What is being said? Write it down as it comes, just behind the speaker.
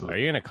Are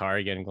you in a car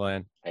again,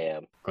 Glenn? I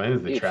am. Glenn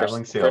is the Dude,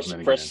 traveling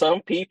salesman for again.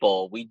 some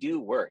people, we do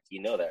work.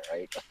 You know that,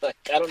 right? I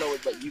don't know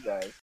about you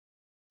guys.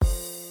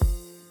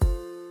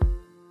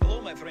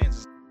 Hello, my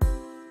friends.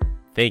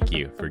 Thank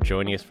you for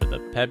joining us for the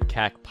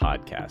PEBCAC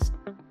podcast,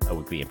 a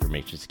weekly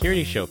information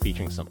security show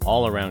featuring some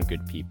all-around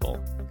good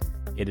people.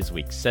 It is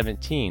week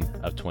 17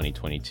 of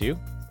 2022.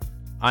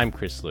 I'm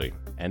Chris Louie,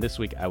 and this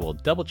week I will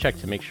double-check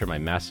to make sure my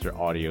master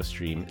audio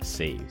stream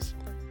saves.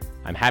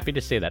 I'm happy to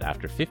say that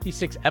after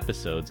 56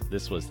 episodes,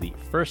 this was the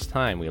first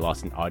time we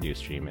lost an audio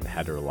stream and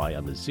had to rely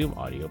on the Zoom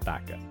audio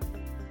backup.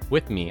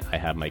 With me, I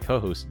have my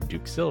co-host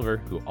Duke Silver,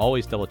 who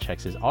always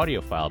double-checks his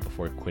audio file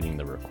before quitting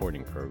the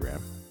recording program.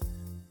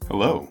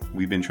 Hello,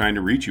 we've been trying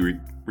to reach you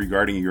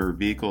regarding your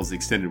vehicle's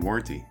extended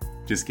warranty.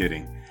 Just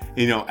kidding.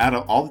 You know, out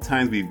of all the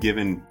times we've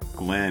given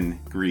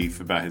Glenn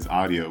grief about his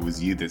audio, it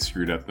was you that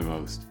screwed up the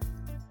most.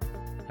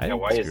 Yeah,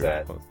 why is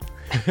that?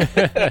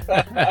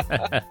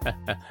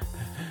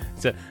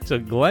 So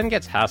Glenn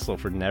gets hassled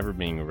for never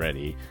being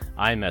ready.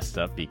 I messed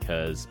up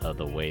because of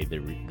the way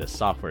the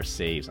software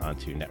saves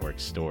onto network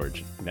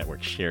storage,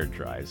 network shared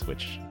drives,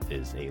 which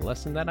is a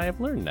lesson that I have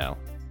learned now.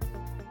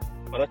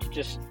 Why don't you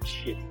just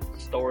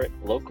store it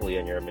locally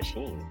on your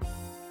machine?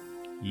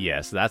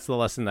 Yes, that's the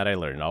lesson that I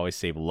learned. Always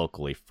save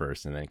locally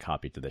first and then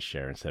copy to the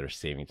share instead of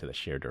saving to the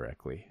share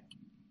directly.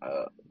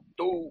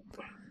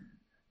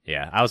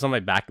 Yeah, I was on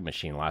my backup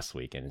machine last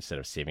week, and instead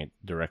of saving it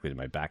directly to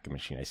my backup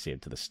machine, I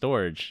saved to the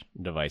storage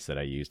device that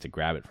I use to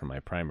grab it from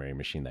my primary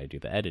machine that I do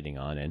the editing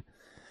on. And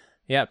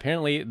yeah,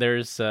 apparently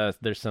there's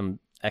some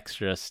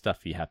extra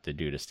stuff you have to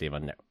do to save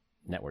on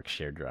network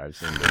shared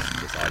drives in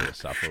this audio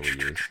software we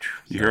use.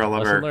 You hear all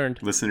of our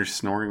learned. Listeners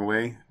snoring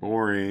away?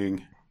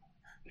 Boring.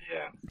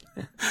 Yeah.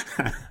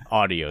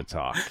 Audio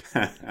talk.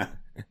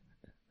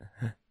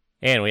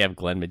 And we have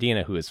Glenn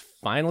Medina, who is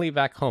finally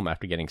back home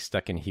after getting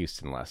stuck in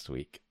Houston last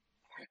week.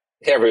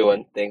 Hey,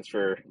 everyone. Thanks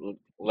for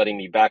letting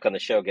me back on the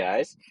show,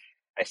 guys.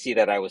 I see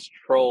that I was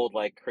trolled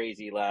like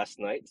crazy last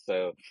night,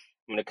 so I'm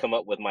going to come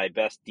up with my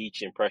best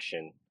Deech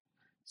impression.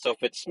 So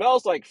if it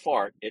smells like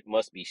fart, it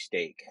must be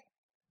steak.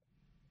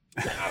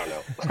 I don't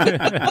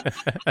know.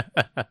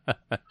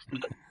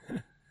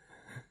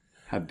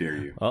 How dare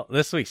you? Well,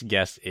 this week's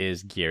guest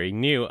is Gary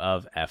New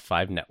of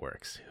F5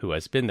 Networks, who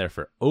has been there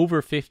for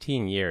over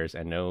 15 years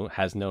and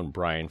has known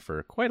Brian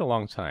for quite a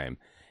long time.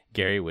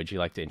 Gary, would you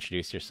like to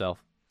introduce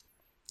yourself?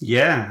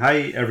 Yeah,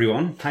 hi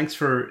everyone. Thanks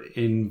for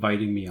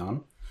inviting me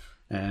on.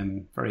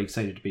 Very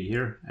excited to be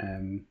here.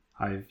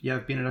 I've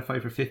been at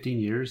F5 for 15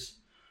 years.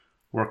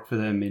 Worked for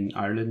them in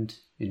Ireland,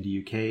 in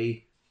the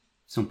UK,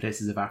 some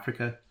places of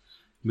Africa.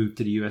 Moved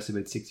to the US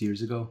about 6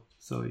 years ago.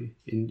 So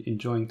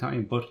enjoying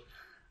time. But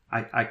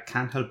I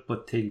can't help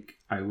but think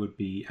I would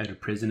be out of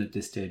prison at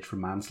this stage for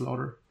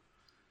manslaughter.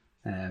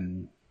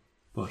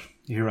 But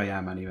here I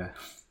am anyway.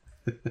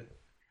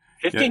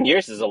 15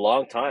 years is a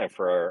long time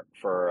for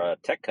a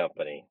tech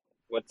company.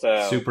 What's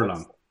super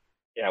long?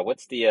 Yeah,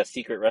 what's the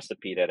secret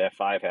recipe that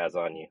F5 has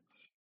on you?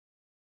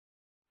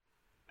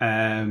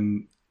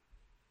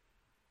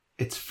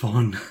 It's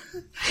fun.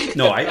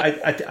 No,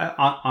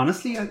 I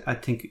honestly, I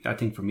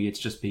think for me, it's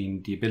just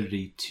been the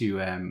ability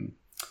to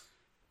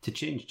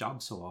change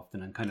jobs so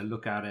often and kind of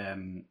look at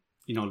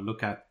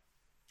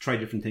try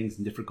different things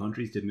in different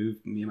countries. They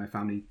moved me and my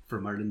family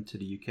from Ireland to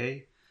the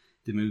UK.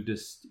 They moved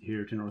us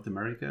here to North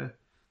America.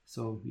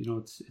 So,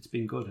 it's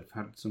been good. I've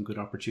had some good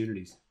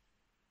opportunities.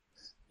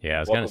 Yeah, I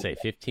was going to say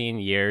 15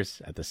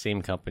 years at the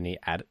same company,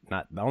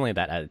 not only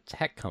that, at a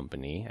tech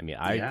company. I mean,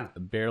 I've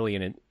barely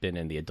been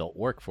in the adult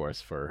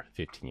workforce for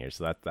 15 years,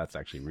 so that's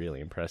actually really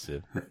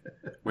impressive.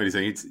 Wait a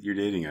second, you're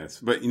dating us.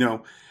 But,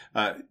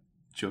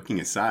 joking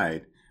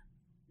aside,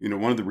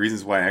 one of the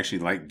reasons why I actually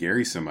like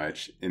Gary so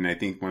much, and I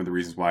think one of the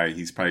reasons why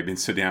he's probably been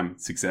so damn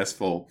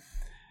successful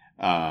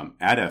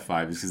at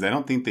F5 is because I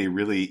don't think they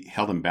really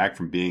held him back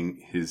from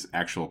being his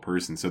actual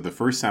person. So the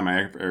first time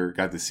I ever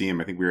got to see him,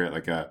 I think we were at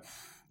like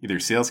either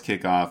sales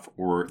kickoff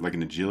or like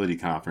an agility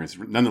conference.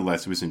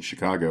 Nonetheless, it was in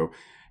Chicago,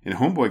 and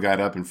Homeboy got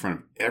up in front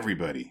of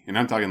everybody, and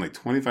I'm talking like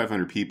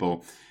 2,500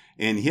 people,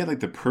 and he had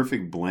like the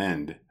perfect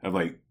blend of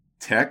like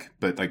tech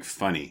but like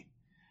funny.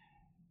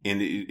 And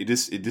it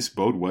just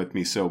bode with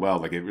me so well.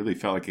 Like, it really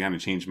felt like it kind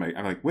of changed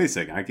I'm like, wait a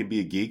second, I can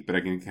be a geek, but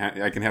I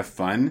can have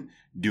fun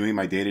doing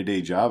my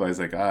day-to-day job. I was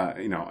like, I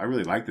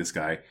really like this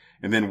guy.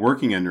 And then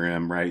working under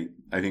him, right,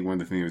 I think one of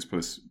the things that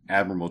was most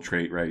admirable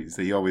trait, right, is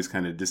that he always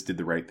kind of just did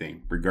the right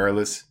thing.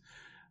 Regardless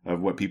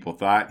of what people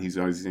thought, he's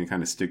always going to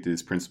kind of stick to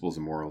his principles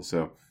and morals.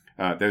 So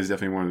that was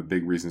definitely one of the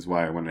big reasons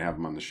why I wanted to have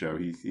him on the show.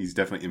 He's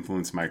definitely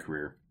influenced my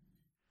career.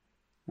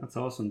 That's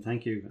awesome.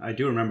 Thank you. I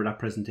do remember that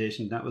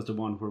presentation. That was the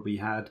one where we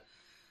had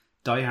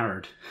Die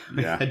Hard.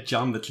 We had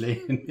John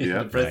McClane in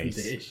the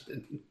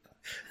presentation.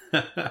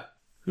 Nice.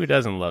 Who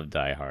doesn't love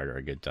Die Hard or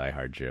a good Die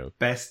Hard joke?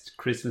 Best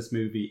Christmas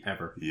movie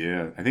ever.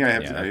 Yeah, I think I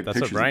have. That's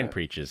what Brian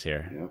preaches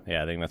here.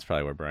 Yeah, I think that's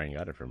probably where Brian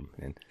got it from.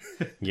 And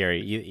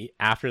Gary,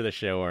 after the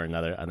show or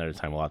another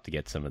time, we'll have to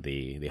get some of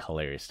the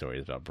hilarious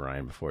stories about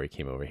Brian before he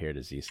came over here to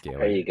Zscaler.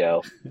 There you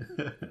go.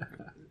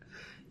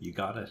 You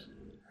got it.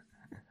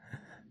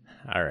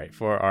 All right,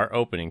 for our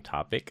opening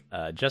topic,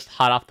 just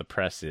hot off the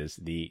presses,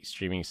 the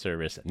streaming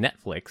service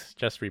Netflix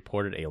just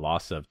reported a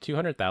loss of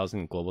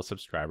 200,000 global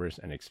subscribers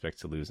and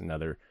expects to lose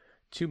another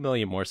 2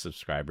 million more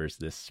subscribers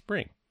this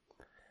spring.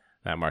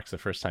 That marks the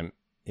first time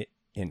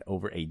in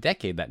over a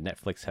decade that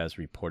Netflix has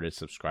reported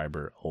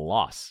subscriber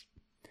loss.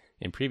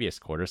 In previous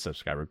quarters,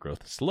 subscriber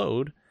growth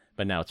slowed,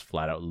 but now it's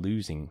flat out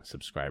losing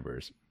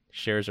subscribers.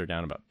 Shares are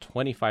down about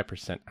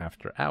 25%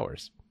 after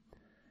hours.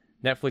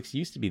 Netflix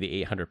used to be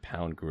the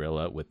 800-pound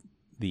gorilla with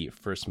the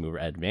first mover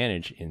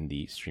advantage in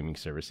the streaming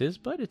services,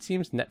 but it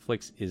seems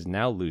Netflix is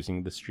now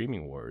losing the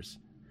streaming wars.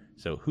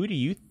 So who do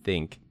you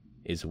think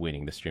is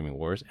winning the streaming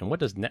wars, and what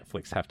does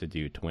Netflix have to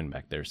do to win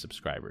back their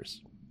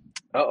subscribers?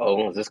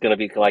 Uh-oh, is this going to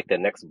be like the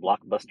next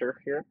blockbuster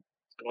here?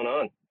 What's going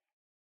on?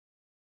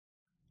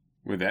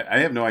 With that, I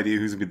have no idea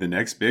who's going to be the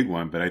next big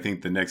one, but I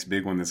think the next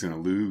big one that's going to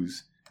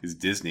lose is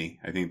Disney.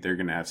 I think they're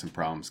going to have some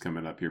problems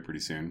coming up here pretty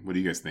soon. What do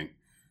you guys think?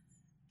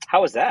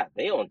 How is that?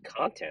 They own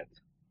content.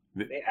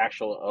 They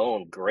actually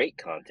own great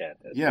content.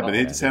 But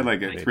they just had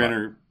like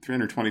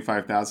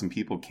 325,000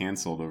 people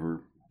canceled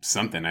over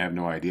something. I have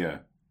no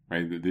idea.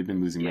 Right? They've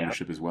been losing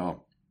membership as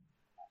well.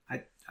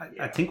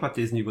 I think what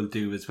Disney will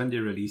do is when they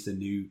release a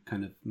new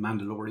kind of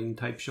Mandalorian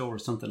type show or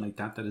something like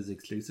that that is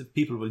exclusive,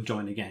 people will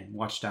join again,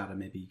 watch that, and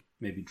maybe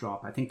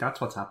drop. I think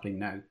that's what's happening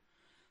now.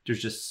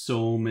 There's just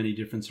so many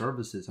different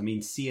services. I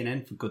mean,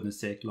 CNN, for goodness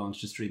sake,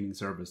 launched a streaming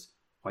service.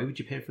 Why would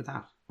you pay for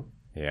that?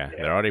 Yeah,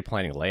 they're already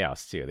planning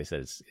layoffs too. They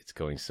said it's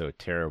going so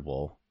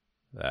terrible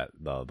that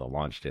the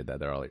launch did that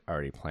they're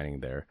already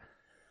planning their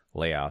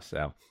layoffs.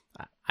 Now,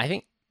 I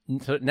think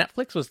so.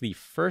 Netflix was the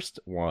first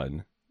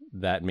one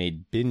that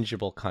made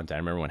bingeable content. I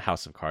remember when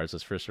House of Cards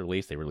was first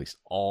released, they released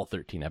all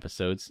 13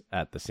 episodes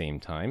at the same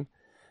time,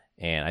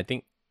 and I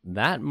think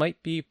that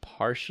might be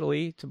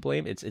partially to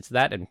blame. It's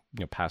that and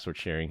password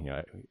sharing.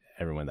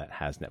 Everyone that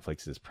has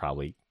Netflix is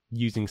probably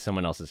using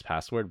someone else's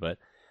password, but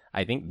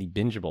I think the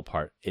bingeable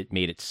part, it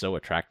made it so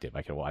attractive.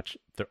 I could watch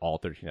all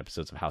 13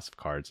 episodes of House of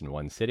Cards in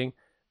one sitting,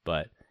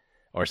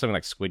 or something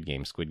like Squid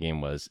Game. Squid Game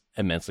was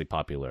immensely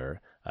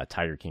popular.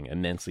 Tiger King,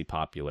 immensely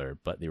popular,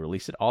 but they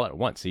released it all at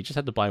once. So you just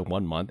had to buy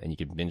 1 month and you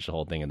could binge the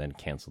whole thing and then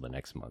cancel the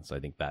next month. So I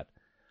think that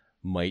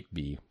might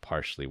be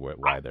partially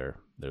why they're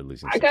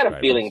losing I got a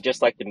feeling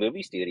just like the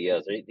movie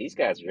studios, these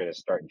guys are going to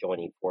start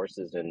joining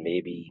forces and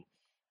maybe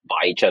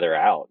buy each other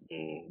out.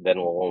 And then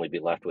we'll only be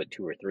left with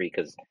 2 or 3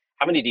 because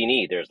how many do you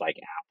need? There's like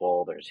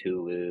Apple, there's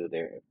Hulu,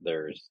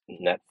 there's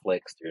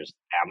Netflix, there's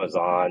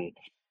Amazon,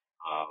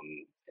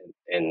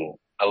 and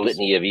a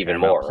litany of even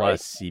more.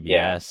 Plus right?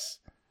 CBS,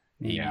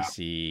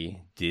 ABC,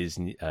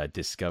 Disney,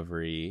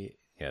 Discovery.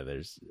 Yeah,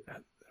 there's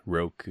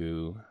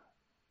Roku.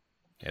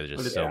 Yeah, there's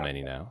just so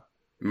many now.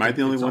 Am I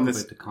the only one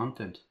that's the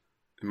content?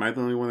 Am I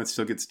the only one that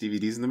still gets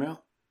DVDs in the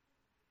mail?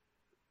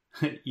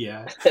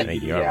 Yeah. I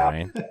think you are,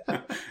 Ryan.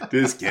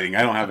 Just kidding.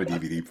 I don't have a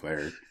DVD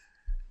player.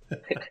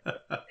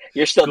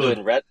 You're still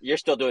doing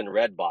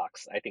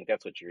Redbox. I think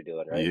that's what you're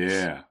doing, right?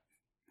 Yeah.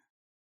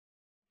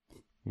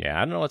 Yeah,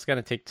 I don't know what's going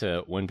to take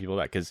to win people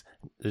back, because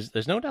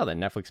there's no doubt that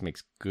Netflix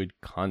makes good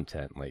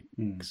content, like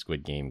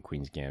Squid Game,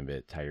 Queen's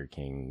Gambit, Tiger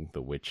King,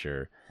 The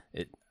Witcher.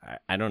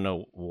 I don't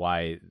know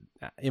why.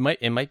 It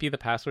might be the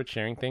password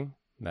sharing thing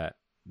that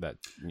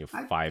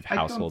 5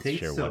 households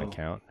share one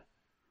account.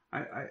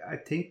 I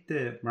think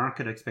the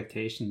market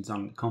expectations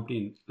on a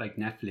company like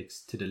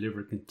Netflix to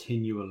deliver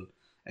continual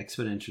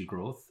exponential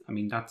growth, I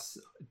mean, that's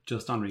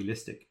just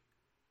unrealistic.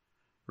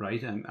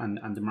 Right,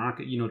 and the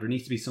market, there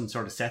needs to be some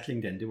sort of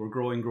settling. Then they were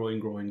growing,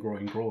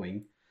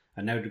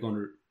 and now they're going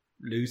to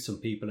lose some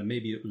people, and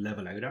maybe it'll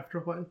level out after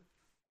a while.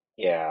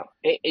 Yeah,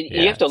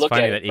 you have to look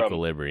at that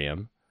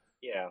equilibrium.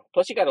 Yeah,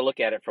 plus you got to look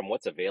at it from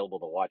what's available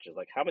to watch. It's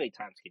like, how many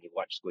times can you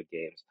watch Squid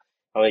Games?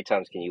 How many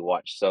times can you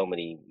watch so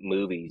many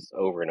movies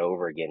over and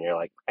over again? You're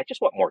like, I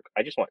just want more.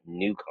 I just want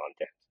new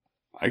content.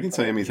 I can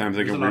tell you how many times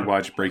I can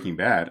rewatch Breaking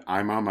Bad.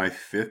 I'm on my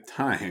 5th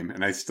time,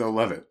 and I still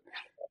love it.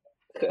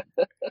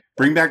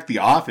 Bring back The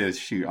Office.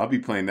 Shoot, I'll be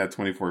playing that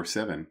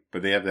 24/7.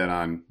 But they have that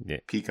on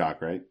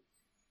Peacock, right?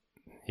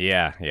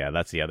 Yeah.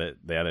 That's the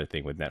other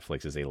thing with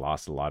Netflix is they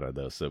lost a lot of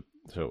those. So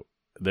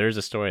there's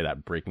a story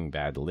that Breaking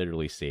Bad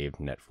literally saved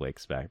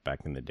Netflix back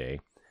in the day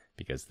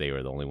because they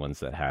were the only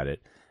ones that had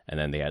it. And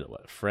then they had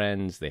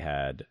Friends, they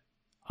had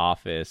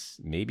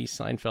Office, maybe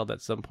Seinfeld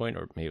at some point,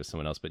 or maybe it was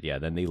someone else. But yeah,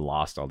 then they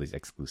lost all these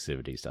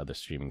exclusivities to other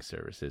streaming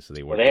services, so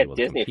they weren't able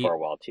to compete. They had Disney for a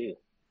while too.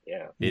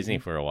 Yeah, Disney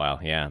for a while.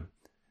 Yeah.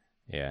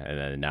 Yeah, and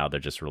then now they're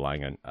just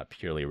relying on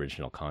purely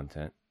original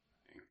content.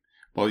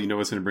 Well, you know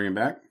what's going to bring them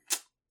back?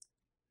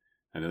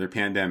 Another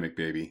pandemic,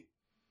 baby.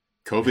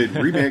 COVID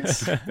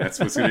remix.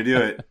 That's what's going to do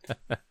it.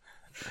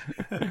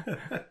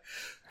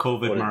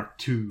 COVID Mark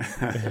II.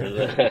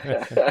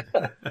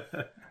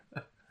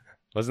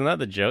 Wasn't that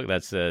the joke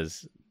that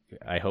says,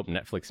 I hope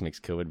Netflix makes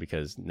COVID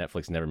because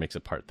Netflix never makes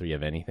a part 3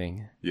 of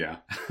anything? Yeah.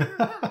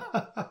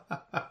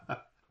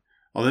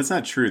 Oh, that's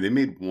not true. They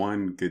made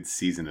one good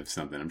season of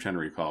something. I'm trying to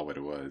recall what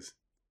it was.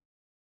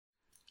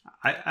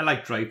 I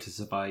like Drive to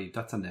Survive.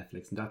 That's on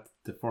Netflix, and that's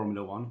the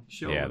Formula One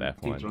show. Yeah, and that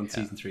I think one, they're on yeah.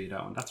 season 3 of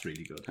that one. That's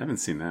really good. I haven't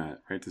seen that.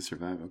 Right to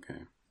Survive.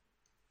 Okay.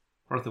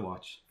 Worth a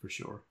watch for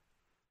sure.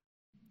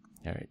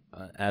 All right.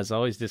 As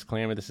always,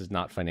 disclaimer: this is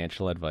not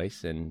financial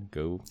advice, and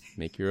go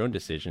make your own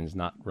decisions,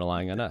 not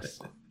relying on us.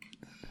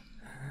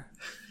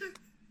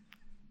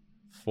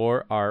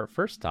 For our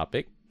first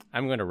topic,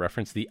 I'm going to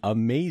reference the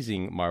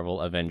amazing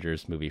Marvel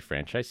Avengers movie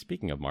franchise.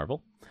 Speaking of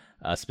Marvel,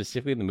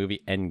 specifically the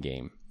movie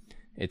Endgame.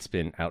 It's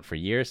been out for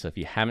years, so if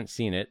you haven't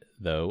seen it,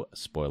 though,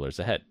 spoilers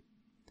ahead.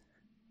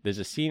 There's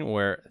a scene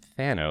where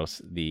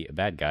Thanos, the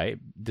bad guy,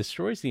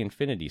 destroys the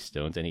Infinity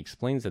Stones, and he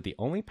explains that the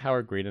only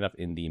power great enough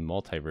in the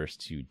multiverse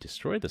to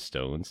destroy the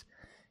stones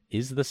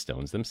is the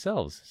stones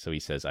themselves. So he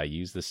says, I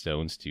use the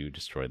stones to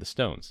destroy the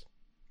stones.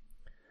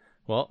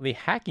 Well, the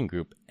hacking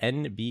group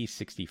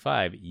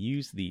NB65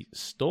 used the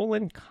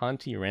stolen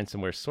Conti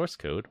ransomware source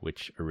code,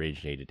 which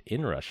originated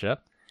in Russia,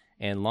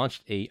 and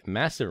launched a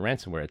massive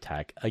ransomware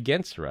attack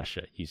against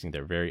Russia using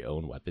their very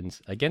own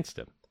weapons against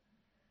them.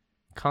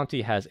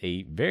 Conti has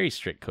a very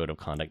strict code of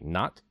conduct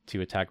not to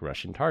attack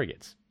Russian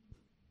targets.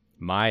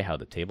 My, how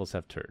the tables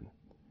have turned.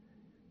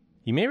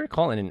 You may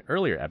recall in an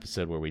earlier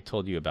episode where we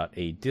told you about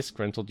a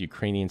disgruntled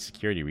Ukrainian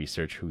security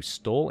researcher who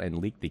stole and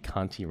leaked the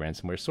Conti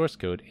ransomware source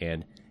code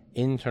and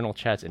internal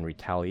chats in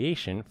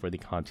retaliation for the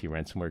Conti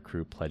ransomware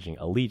crew pledging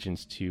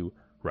allegiance to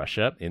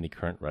Russia in the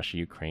current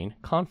Russia-Ukraine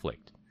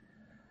conflict.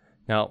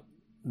 Now,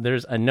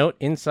 there's a note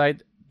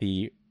inside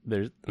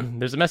there's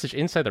a message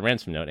inside the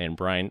ransom note, and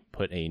Brian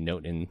put a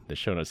note in the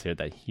show notes here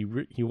that he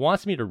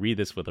wants me to read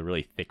this with a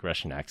really thick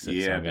Russian accent.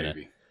 Yeah, so I'm gonna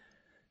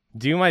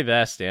do my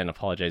best and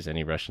apologize to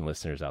any Russian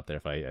listeners out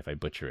there if I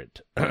butcher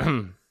it.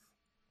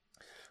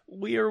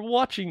 We are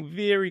watching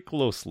very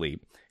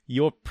closely.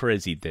 Your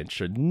president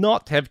should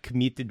not have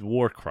committed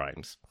war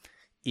crimes.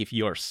 If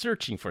you are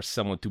searching for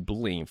someone to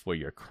blame for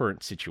your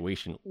current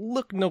situation,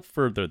 look no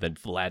further than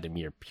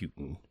Vladimir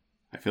Putin.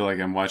 I feel like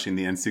I'm watching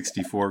the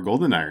N64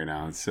 GoldenEye right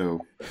now, so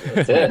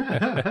That's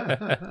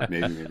it.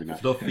 maybe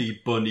not.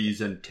 Fluffy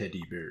bunnies and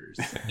teddy bears.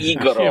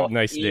 Igorov.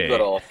 Nice day.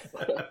 Igorov.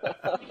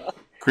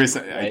 Chris,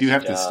 I do Nice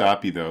have to job.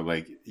 stop you though.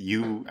 Like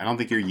I don't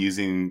think you're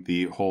using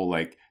the whole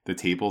like the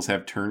tables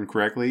have turned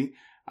correctly.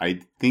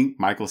 I think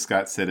Michael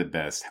Scott said it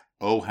best.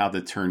 Oh, how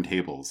the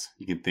turntables.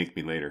 You can thank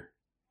me later.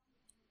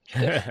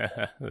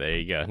 There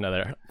you go.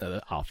 Another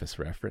Office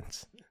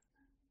reference.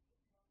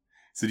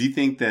 So do you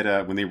think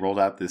that when they rolled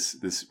out this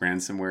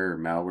ransomware or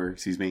malware,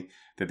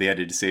 that they had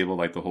to disable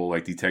like the whole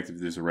like detect if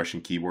there's a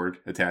Russian keyboard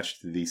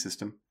attached to the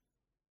system?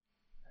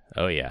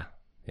 Oh, yeah.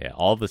 Yeah,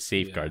 all the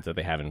safeguards that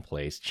they have in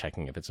place,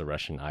 checking if it's a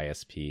Russian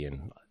ISP,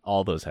 and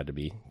all those had to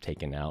be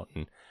taken out.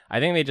 And I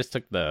think they just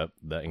took the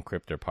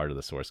encryptor part of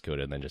the source code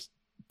and then just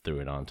threw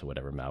it onto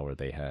whatever malware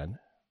they had.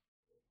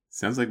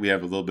 Sounds like we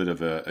have a little bit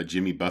of a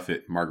Jimmy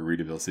Buffett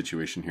Margaritaville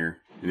situation here.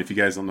 And if you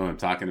guys don't know what I'm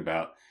talking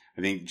about,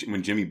 I think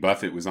when Jimmy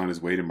Buffett was on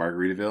his way to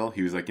Margaritaville,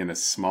 he was like in a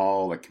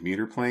small like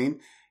commuter plane,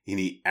 and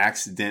he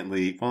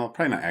accidentally, well,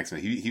 probably not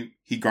accidentally,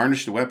 he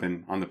garnished a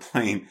weapon on the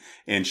plane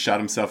and shot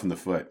himself in the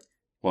foot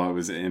while it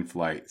was in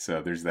flight.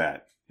 So there's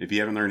that. If you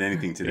haven't learned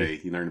anything today,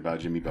 you learned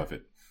about Jimmy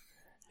Buffett.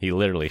 He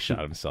literally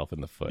shot himself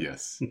in the foot.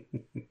 Yes.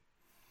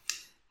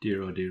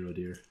 Dear, oh dear, oh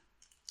dear.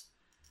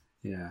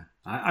 Yeah,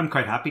 I'm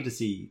quite happy to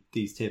see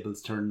these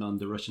tables turned on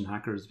the Russian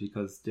hackers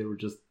because they were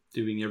just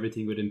doing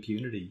everything with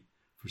impunity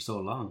for so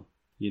long,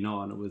 you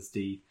know, and it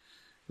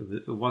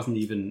wasn't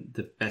even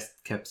the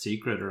best kept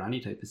secret or any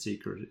type of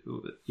secret.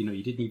 You know,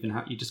 you didn't even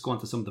you just go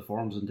onto some of the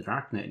forums on the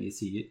darknet and you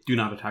see, do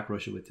not attack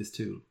Russia with this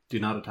tool. Do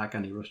not attack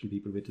any Russian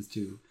people with this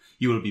tool.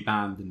 You will be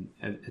banned,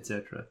 and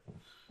etc.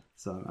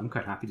 So I'm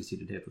quite happy to see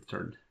the tables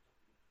turned.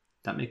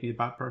 That make me a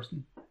bad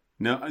person?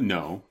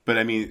 No, but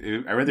I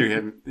mean, I rather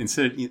have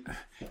instead. Here's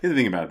the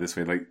thing about it this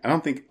way: like, I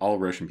don't think all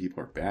Russian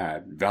people are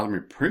bad.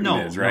 Vladimir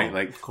Putin is, right?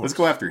 Like, let's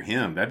go after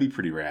him. That'd be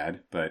pretty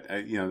rad. But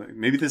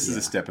maybe this is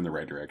a step in the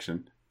right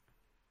direction.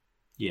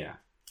 Yeah,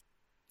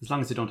 as long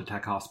as they don't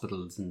attack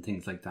hospitals and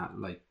things like that,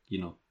 like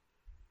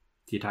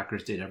the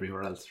attackers did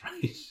everywhere else,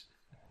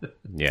 right?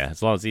 Yeah,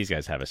 as long as these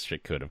guys have a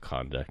strict code of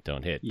conduct,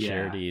 don't hit Yeah.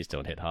 charities,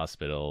 don't hit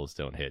hospitals,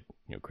 don't hit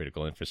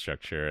critical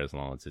infrastructure. As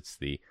long as it's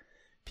the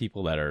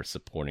people that are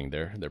supporting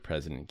their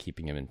president and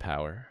keeping him in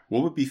power.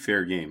 What would be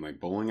fair game?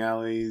 Like bowling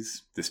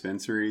alleys,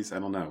 dispensaries? I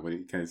don't know. What do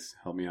you guys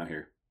help me out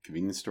here?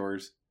 Convenience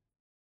stores?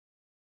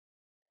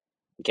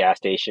 Gas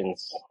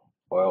stations,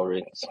 oil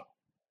rigs.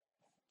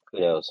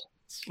 Who knows?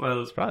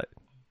 Well, It's probably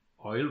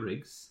oil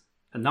rigs,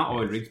 and not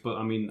oil rigs, but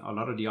I mean a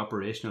lot of the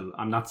operational.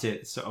 I'm not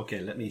saying so.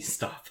 Okay, let me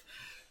stop.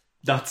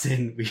 Not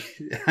saying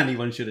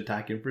anyone should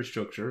attack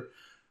infrastructure.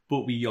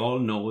 But we all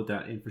know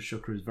that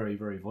infrastructure is very,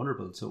 very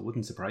vulnerable. So it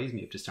wouldn't surprise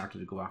me if they started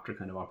to go after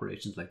kind of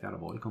operations like that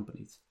of oil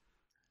companies.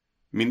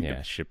 I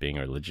mean, shipping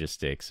or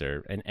logistics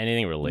or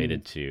anything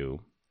related to,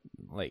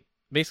 like,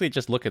 basically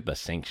just look at the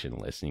sanction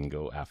list and you can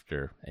go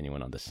after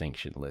anyone on the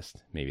sanction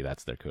list. Maybe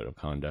that's their code of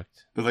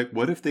conduct. but like,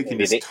 what if they can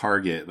just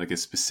target like a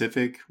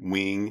specific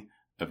wing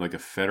of like a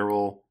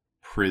federal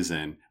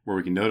prison where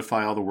we can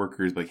notify all the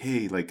workers, like,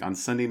 hey, like on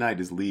Sunday night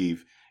is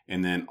leave,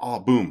 and then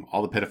boom,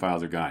 all the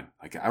pedophiles are gone.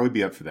 Like, I would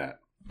be up for that.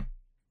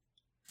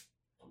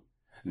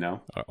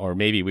 No? Or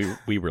maybe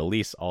we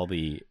release all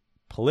the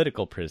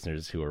political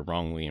prisoners who are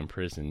wrongly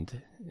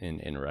imprisoned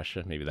in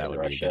Russia. Maybe that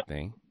would be a good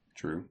thing.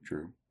 True.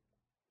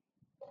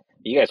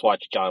 You guys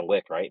watch John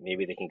Wick, right?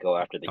 Maybe they can go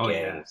after the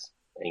gangs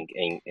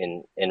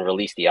and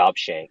release the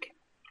Obshank.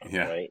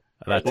 Yeah. Right?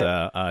 That's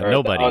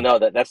Nobody. No,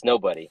 that's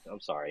Nobody. I'm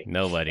sorry.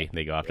 Nobody.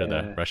 They go after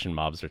the Russian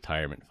mob's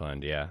retirement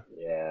fund. Yeah.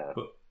 Yeah.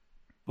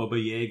 Baba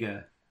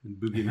Yaga and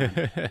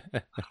Boogeyman.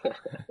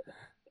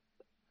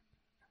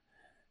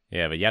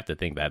 Yeah, but you have to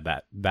think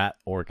that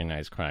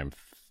organized crime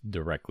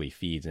directly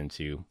feeds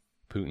into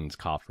Putin's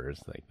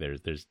coffers. Like there's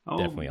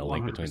definitely a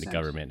link 100%. between the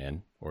government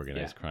and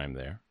organized crime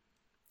there.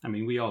 I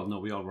mean, we all know,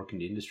 we all work in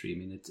the industry. I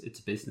mean, it's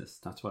business.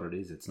 That's what it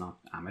is. It's not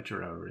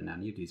amateur hour in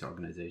any of these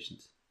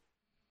organizations.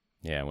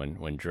 Yeah,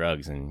 when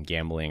drugs and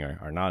gambling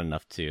are not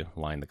enough to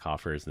line the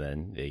coffers,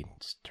 then they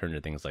turn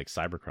to things like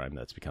cybercrime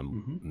that's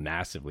become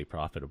massively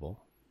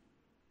profitable.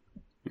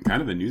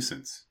 Kind of a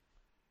nuisance.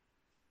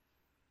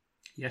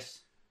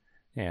 Yes.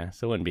 Yeah,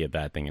 so it wouldn't be a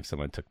bad thing if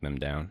someone took them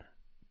down.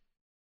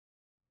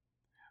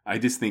 I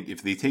just think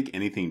if they take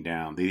anything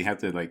down, they have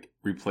to like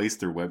replace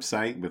their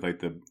website with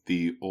like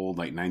the old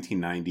like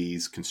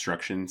 1990s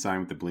construction sign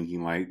with the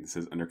blinking light that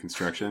says under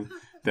construction.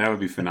 That would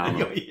be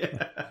phenomenal.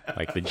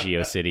 Like the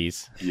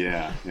GeoCities.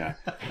 Yeah.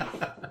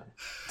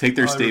 Take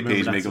their state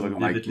page, make it look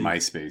like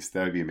MySpace.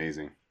 That would be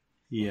amazing.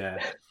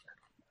 Yeah.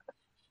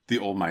 The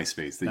old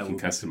MySpace that you can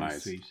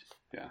customize.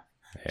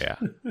 Yeah.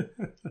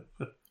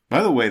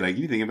 By the way, like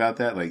you think about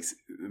that, like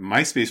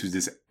MySpace was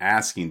just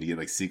asking to get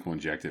like SQL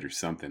injected or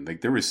something.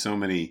 Like there were so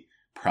many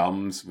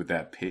problems with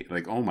that page.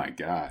 Like, oh my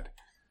God.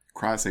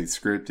 Cross-site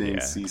scripting,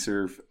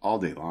 CSRF, all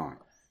day long.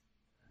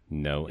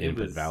 No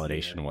input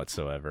validation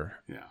whatsoever.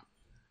 Yeah.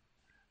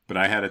 But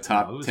I had a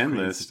top 10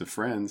 list of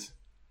friends.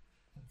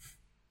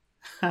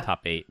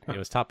 Top 8. It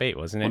was top 8,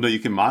 wasn't it? Well, no, you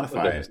can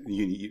modify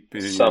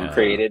it.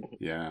 Self-created.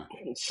 Yeah.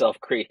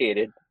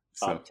 Self-created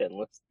top 10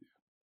 list.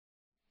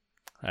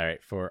 All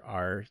right, for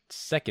our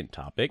second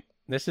topic,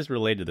 this is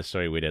related to the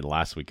story we did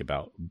last week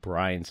about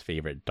Brian's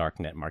favorite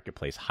darknet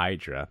marketplace,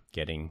 Hydra,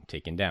 getting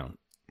taken down.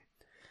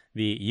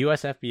 The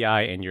US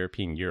FBI and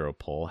European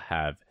Europol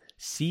have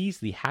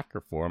seized the hacker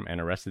forum and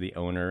arrested the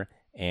owner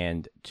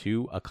and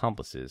 2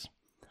 accomplices.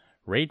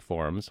 Raid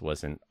Forums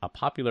was a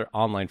popular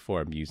online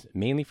forum used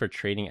mainly for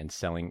trading and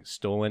selling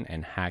stolen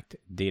and hacked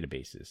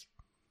databases.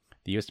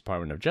 The U.S.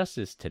 Department of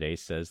Justice today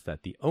says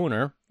that the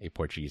owner, a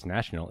Portuguese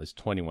national, is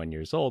 21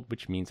 years old,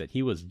 which means that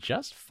he was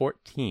just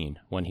 14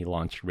 when he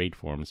launched Raid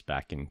Forums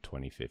back in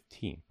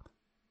 2015.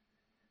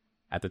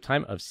 At the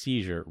time of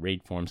seizure,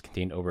 Raid Forums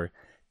contained over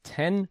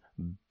 10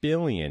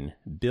 billion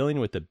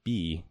with a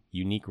B,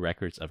 unique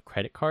records of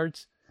credit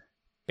cards,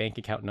 bank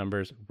account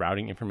numbers,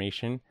 routing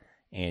information,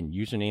 and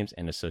usernames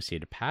and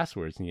associated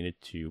passwords needed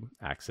to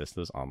access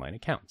those online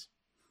accounts.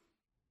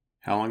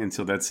 How long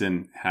until that's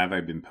in Have I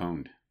Been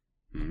Pwned?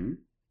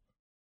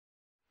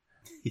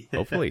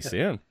 Hopefully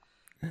soon.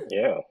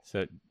 Yeah.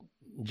 So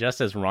just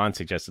as Ron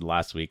suggested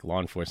last week, law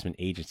enforcement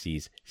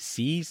agencies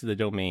seized the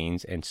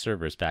domains and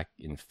servers back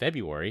in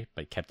February,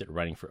 but kept it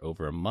running for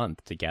over a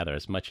month to gather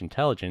as much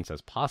intelligence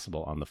as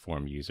possible on the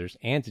forum users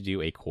and to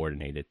do a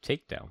coordinated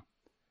takedown.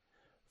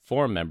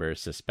 Forum members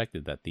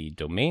suspected that the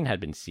domain had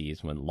been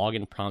seized when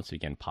login prompts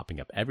began popping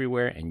up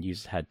everywhere and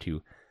users had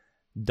to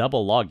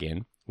double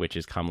login, which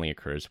commonly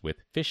occurs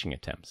with phishing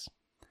attempts.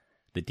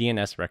 The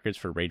DNS records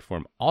for Raid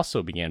Forum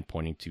also began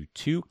pointing to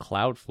 2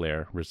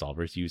 Cloudflare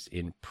resolvers used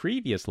in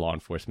previous law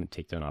enforcement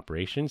takedown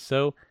operations,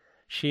 so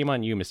shame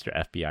on you, Mr.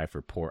 FBI,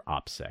 for poor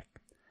OPSEC.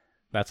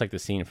 That's like the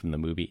scene from the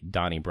movie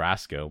Donnie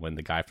Brasco when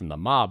the guy from the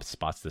mob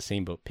spots the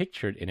same boat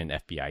pictured in an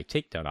FBI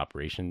takedown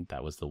operation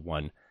that was the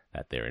one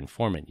that their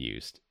informant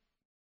used.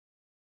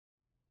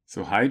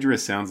 So Hydra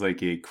sounds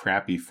like a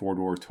crappy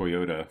 4-door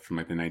Toyota from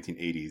like the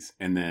 1980s.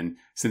 And then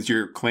since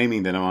you're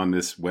claiming that I'm on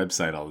this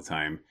website all the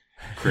time,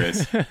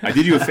 Chris, I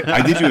did you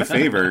a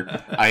favor.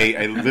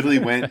 I literally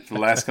went for the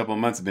last couple of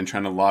months. I've been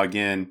trying to log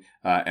in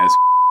as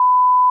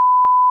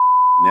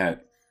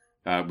net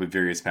with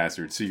various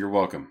passwords. So you're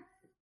welcome.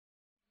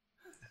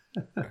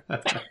 Do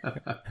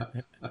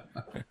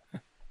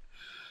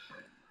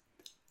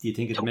you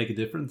think it'll make a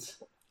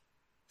difference?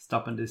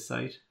 Stopping this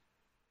site?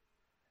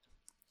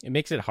 It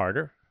makes it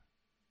harder.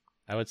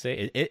 I would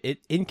say it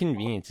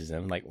inconveniences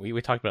them. Like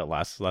we talked about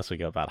last week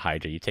about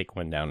Hydra. You take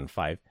one down and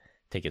 5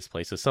 take its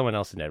place. So someone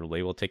else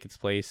inevitably will take its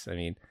place. I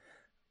mean,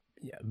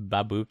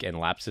 Babook and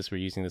Lapsus were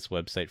using this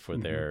website for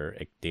their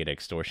data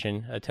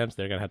extortion attempts.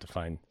 They're going to have to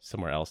find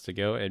somewhere else to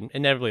go. And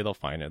inevitably they'll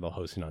find it. They'll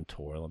host it on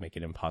Tor. They'll make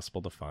it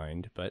impossible to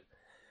find. But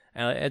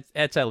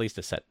it's at least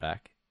a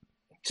setback.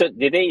 So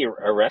did they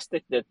arrest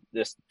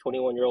this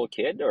 21-year-old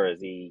kid, or is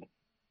he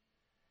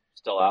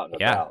still out and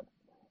about?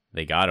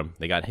 They got him.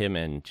 They got him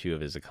and 2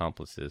 of his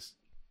accomplices.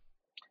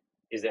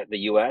 Is that the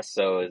U.S.?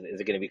 So is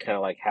it going to be kind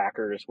of like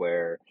Hackers,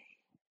 where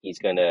he's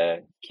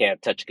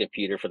can't touch a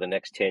computer for the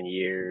next 10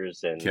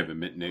 years, and Kevin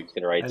Mitnick. He's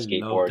going to ride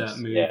skateboards? Love that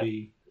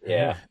movie.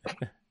 Yeah.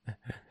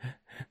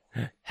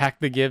 Hack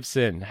the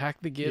Gibson. Hack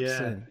the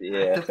Gibson.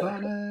 Yeah. Hack the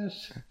planet.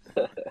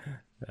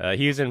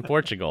 He was in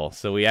Portugal,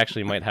 so we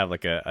actually might have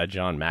like a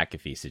John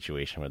McAfee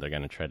situation where they're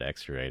going to try to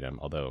extradite him.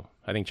 Although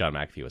I think John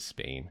McAfee was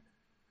Spain,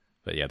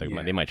 but yeah,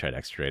 they might try to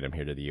extradite him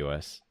here to the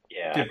U.S.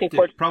 Yeah, They, I think they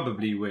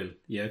probably will.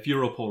 Yeah, if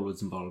Europol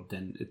was involved,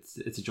 then it's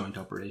a joint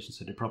operation,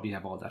 so they probably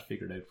have all that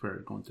figured out. Where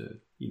they're going to,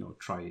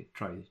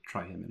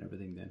 try him and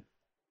everything. Then.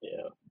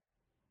 Yeah.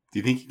 Do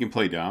you think he can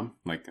play dumb?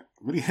 Like,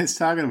 what are you guys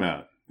talking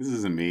about? This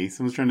isn't me.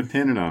 Someone's trying to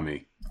pin it on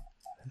me.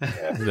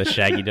 Yeah. The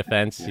Shaggy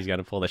defense. He's got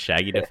to pull the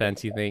Shaggy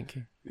defense. You think?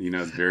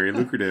 It's very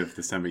lucrative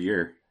this time of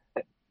year.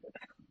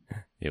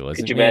 It wasn't.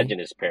 Could you me. imagine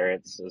his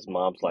parents? His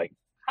mom's like,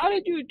 "How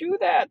did you do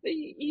that?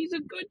 He's a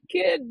good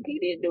kid. He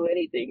didn't do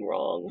anything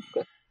wrong."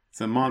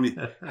 So, Mom,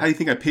 how do you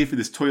think I paid for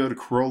this Toyota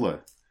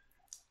Corolla?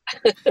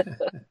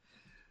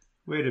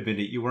 Wait a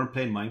minute, you weren't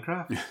playing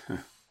Minecraft?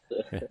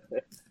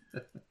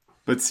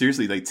 But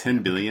seriously, like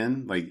 10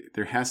 billion, like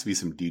there has to be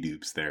some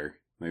dedupes there.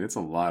 Like that's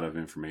a lot of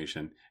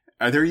information.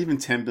 Are there even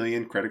 10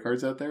 billion credit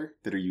cards out there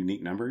that are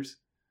unique numbers?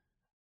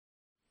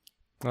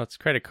 Well, it's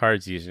credit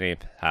cards,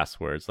 username,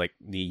 passwords. Like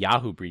the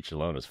Yahoo breach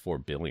alone was 4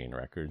 billion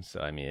records. So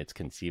I mean, it's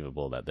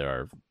conceivable that there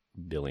are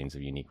billions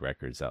of unique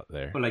records out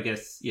there. Well, I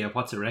guess, yeah,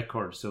 what's a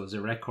record? So is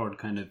a record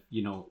kind of,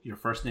 your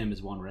first name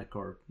is 1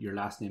 record, your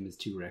last name is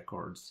 2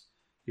 records,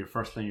 your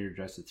first line of your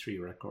address is 3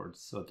 records.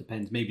 So it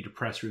depends. Maybe the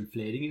press are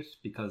inflating it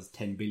because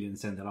 10 billion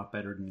sounds a lot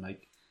better than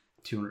like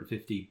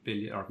 250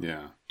 billion or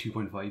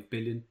 2.5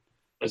 billion.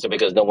 So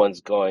because no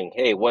one's going,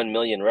 hey, 1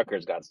 million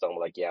records got stolen.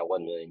 Like, yeah,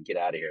 1 million, get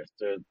out of here.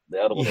 So the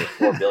other one is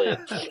 4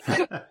 billion.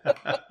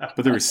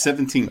 But there were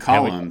 17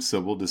 columns, so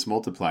we'll just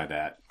multiply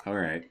that. All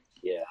right.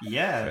 Yeah.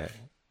 Yeah. Right.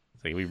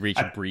 It's like we reach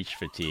breach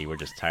fatigue. We're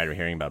just tired of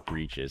hearing about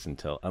breaches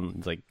until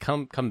it's like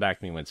come back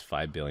to me when it's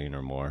 5 billion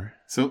or more.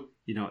 So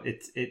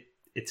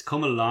it's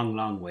come a long,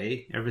 long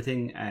way.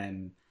 Everything,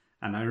 and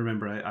I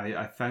remember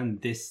I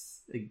found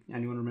this.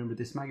 Anyone remember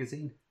this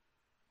magazine?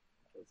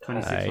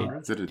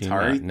 2600. Is it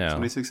Atari? No.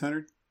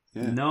 2600?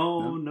 Yeah.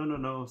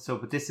 No. So,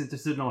 but this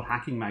is an old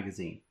hacking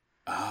magazine.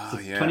 Oh, So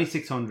yeah.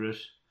 2600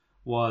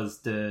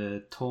 was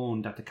the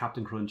tone that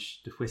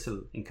the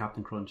whistle in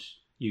Captain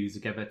Crunch used.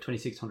 It gave a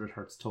 2600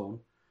 hertz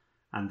tone.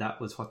 And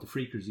that was what the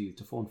phreakers used,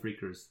 the phone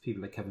phreakers,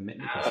 people like Kevin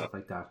Mitnick and stuff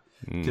like that,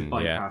 to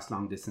bypass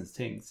long distance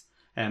things.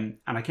 And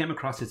I came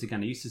across this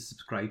again. I used to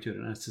subscribe to it,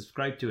 and I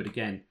subscribed to it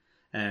again.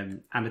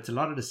 And it's a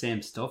lot of the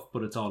same stuff,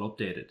 but it's all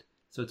updated.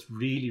 So it's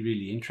really,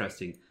 really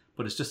interesting.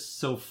 But it's just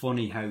so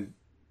funny how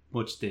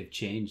much they've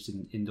changed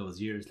in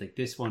those years. Like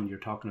this one, you're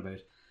talking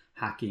about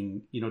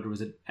hacking. There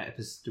was an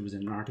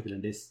article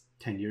in this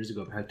 10 years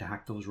ago about how to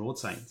hack those road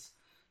signs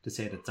to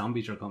say that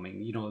zombies are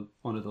coming.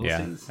 One of those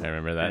things. I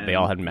remember that. They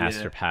all had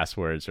master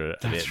passwords, or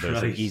there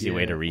was an easy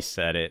way to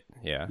reset it.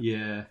 Yeah.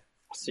 Yeah.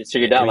 So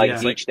you're not like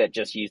Deech that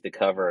just used the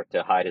cover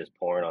to hide his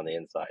porn on the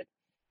inside.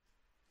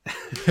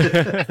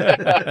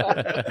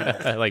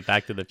 Like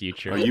Back to the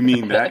Future. Oh, you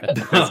mean that?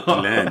 That's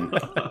Glenn.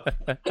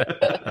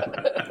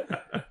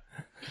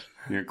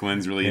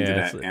 Glenn's really into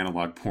that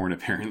analog porn,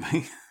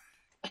 apparently.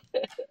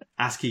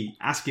 ASCII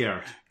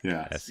art.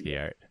 Yeah. ASCII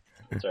art.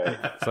 That's right.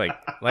 It's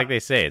like they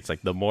say, it's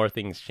like the more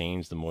things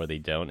change, the more they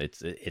don't.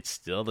 It's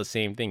still the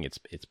same thing. It's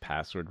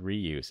password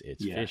reuse.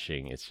 It's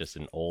phishing. It's just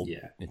an old.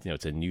 Yeah.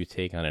 It's a new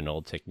take on an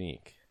old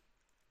technique.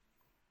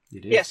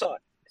 It is. Yeah. So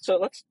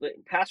let's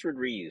password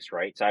reuse,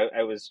 right? So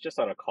I was just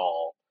on a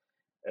call.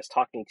 I was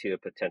talking to a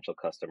potential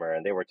customer,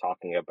 and they were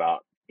talking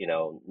about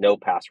no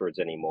passwords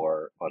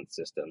anymore on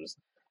systems.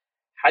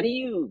 How do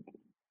you,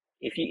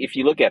 if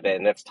you look at that,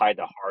 and that's tied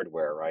to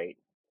hardware, right?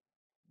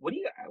 What do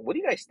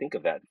you guys think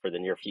of that for the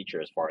near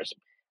future as far as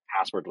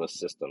passwordless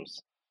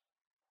systems?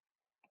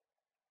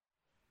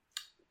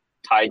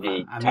 Tied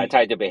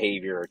to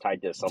behavior or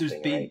tied to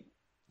something, right?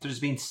 There's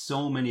been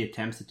so many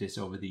attempts at this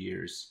over the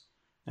years.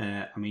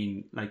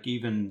 Like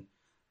even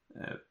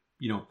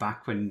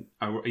back when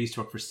I used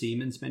to work for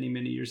Siemens many,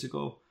 many years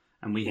ago,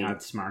 and we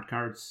had smart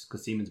cards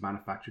because Siemens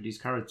manufactured these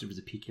cards. There was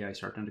a PKI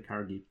cert on the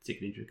card. You stick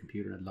it into your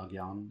computer and log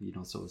you on.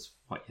 So it's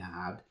what you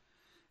had.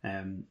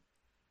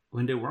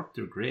 When they work,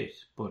 they're great.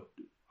 But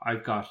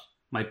I've got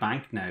my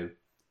bank now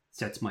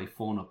sets my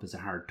phone up as a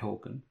hard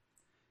token.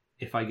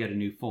 If I get a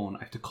new phone, I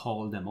have to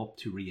call them up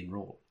to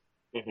re-enroll.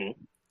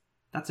 Mm-hmm.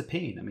 That's a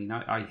pain. I mean,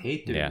 I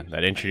hate doing it. Yeah,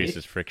 that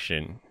introduces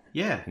friction.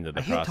 Yeah, into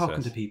the I hate process.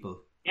 talking to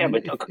people. Yeah,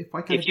 but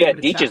if you had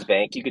Deech's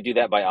bank, you could do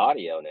that by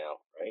audio now,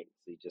 right?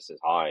 So he just says,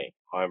 "Hi,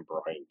 I'm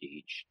Brian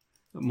Deech.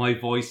 My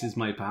voice is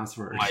my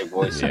password. My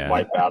voice is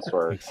my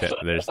password." Except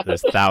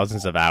there's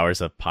thousands of hours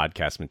of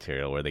podcast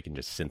material where they can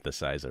just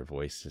synthesize their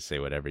voice to say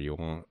whatever you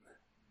want.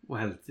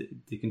 Well,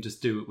 they can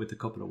just do it with a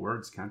couple of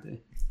words, can't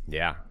they?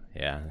 Yeah.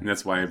 And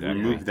that's why I've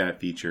removed that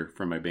feature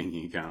from my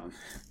banking account.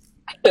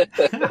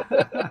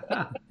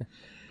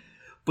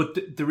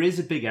 But there is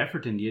a big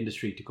effort in the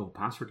industry to go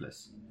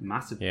passwordless.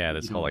 Massive. Yeah,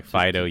 this whole like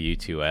FIDO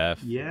U2F.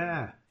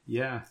 Yeah.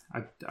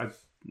 I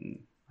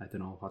don't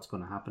know what's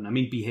going to happen. I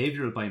mean,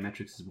 behavioral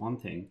biometrics is one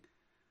thing,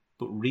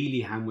 but really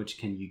how much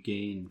can you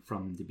gain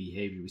from the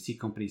behavior? We see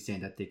companies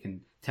saying that they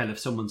can tell if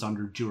someone's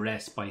under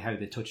duress by how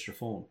they touch their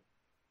phone.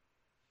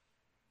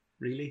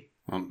 Really?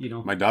 You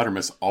know, my daughter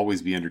must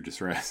always be under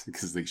distress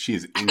because like she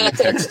is in the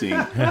texting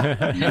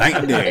night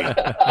and day.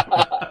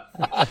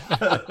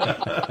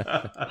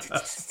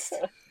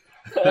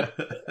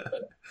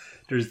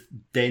 There's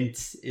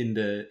dents in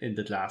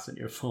the glass on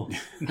your phone.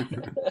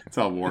 It's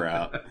all wore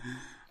out.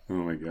 Oh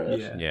my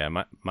gosh. Yeah,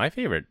 my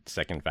favorite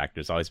second factor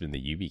has always been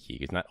the YubiKey,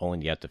 because not only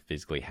do you have to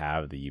physically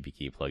have the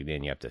YubiKey plugged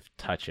in, you have to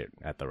touch it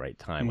at the right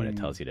time when it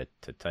tells you to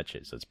touch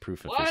it. So it's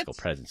proof of physical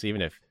presence.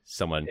 Even if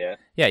someone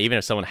even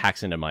if someone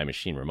hacks into my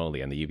machine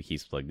remotely and the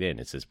YubiKey's plugged in,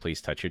 it says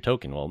please touch your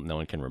token. Well, no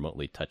one can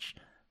remotely touch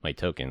my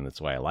token. That's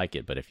why I like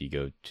it. But if you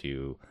go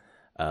to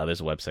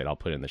there's a website I'll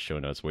put in the show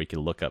notes where you can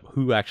look up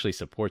who actually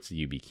supports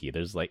the YubiKey.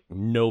 There's like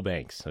no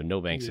banks. So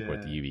no banks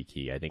support the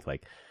YubiKey. I think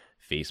like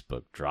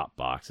Facebook,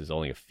 Dropbox. There's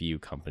only a few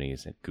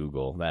companies at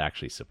Google that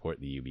actually support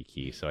the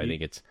YubiKey. So I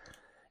think it's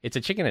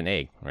a chicken and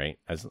egg, right?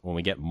 As when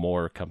we get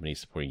more companies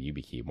supporting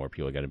YubiKey, more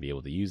people are going to be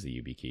able to use the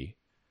YubiKey.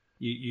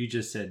 You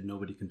just said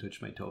nobody can touch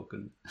my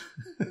token.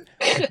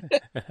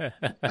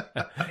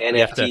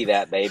 NFT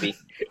that, baby.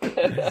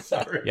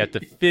 Sorry. You have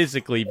to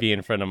physically be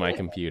in front of my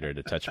computer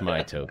to touch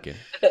my token.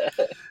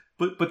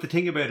 But the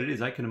thing about it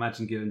is, I can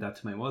imagine giving that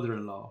to my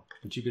mother-in-law,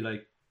 and she'd be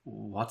like,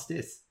 "What's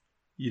this?"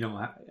 You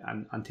know,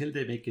 and until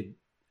they make it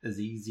as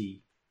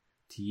easy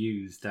to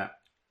use that,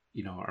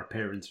 you know, our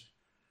parents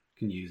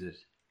can use it,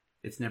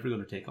 it's never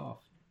going to take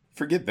off.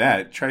 Forget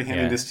that. Try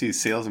handing this to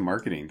sales and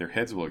marketing. Their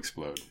heads will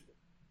explode.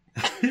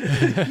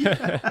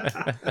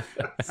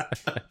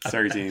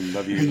 Sorry, team.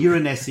 Love you. Hey, you're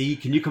an SE.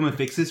 Can you come and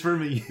fix this for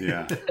me?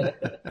 Yeah.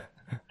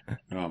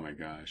 Oh my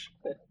gosh.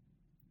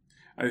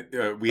 How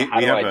do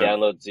I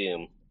download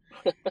Zoom?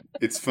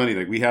 It's funny.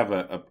 Like we have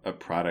a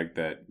product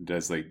that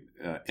does like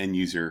end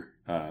user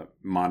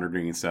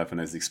monitoring and stuff. And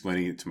I was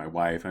explaining it to my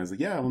wife, and I was like,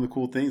 "Yeah, one of the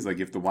cool things, like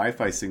if the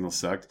Wi-Fi signal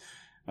sucked,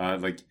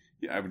 like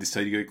I would just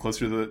tell you to get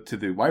closer to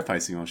the Wi-Fi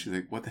signal." She's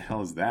like, "What the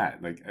hell is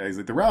that?" Like I was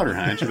like, "The router,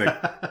 huh?" And she's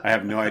like, "I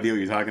have no idea what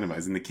you're talking about.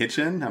 Is it in the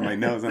kitchen?" I'm like,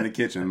 "No, it's not in the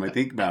kitchen." I'm like,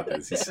 "Think about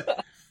this."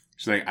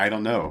 She's like, "I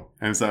don't know."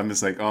 And so I'm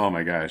just like, "Oh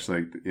my gosh!"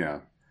 Like,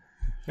 yeah.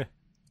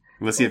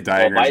 Let's see if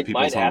diagrams of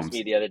people's mine homes.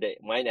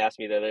 Mine asked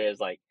me the other day, is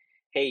like,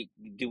 "Hey,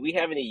 do we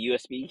have any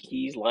USB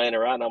keys lying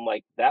around?" I'm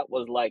like, "That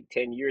was like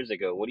 10 years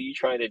ago. What are you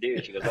trying to do?"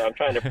 She goes, "I'm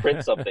trying to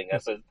print something." I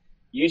said,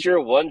 "Use your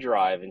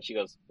OneDrive." And she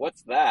goes,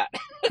 "What's that?"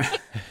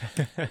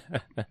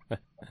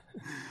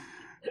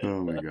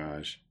 Oh my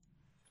gosh.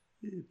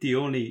 The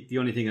only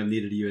thing I've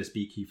needed a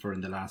USB key for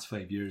in the last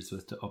 5 years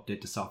was to update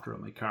the software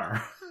on my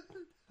car.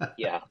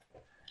 Yeah.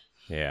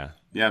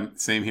 Yeah,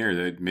 same here.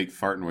 They make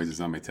fart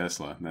noises on my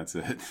Tesla. That's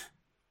it.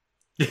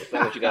 Is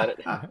that what you got it?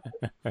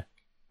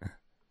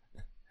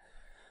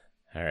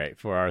 All right,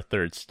 for our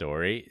third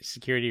story,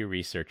 security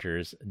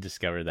researchers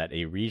discovered that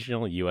a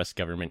regional U.S.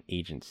 government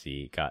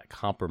agency got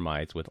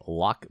compromised with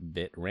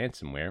Lockbit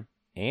ransomware,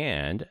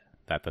 and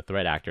that the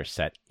threat actor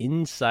sat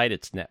inside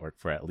its network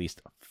for at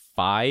least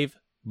 5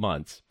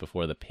 months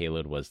before the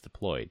payload was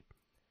deployed.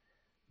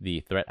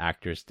 The threat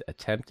actors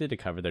attempted to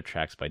cover their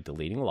tracks by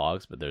deleting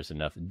logs, but there's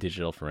enough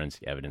digital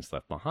forensic evidence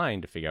left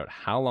behind to figure out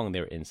how long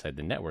they were inside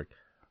the network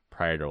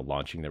prior to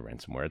launching the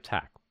ransomware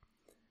attack.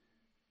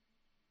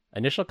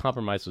 Initial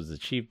compromise was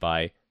achieved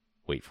by,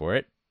 wait for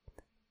it,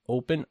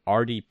 open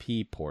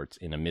RDP ports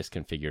in a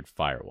misconfigured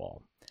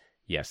firewall.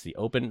 Yes, the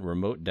Open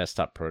Remote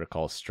Desktop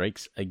Protocol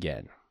strikes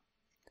again.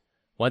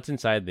 Once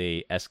inside,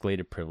 they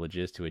escalated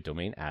privileges to a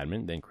domain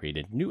admin, then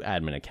created new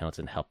admin accounts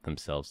and helped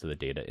themselves to the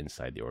data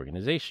inside the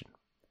organization.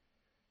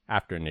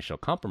 After initial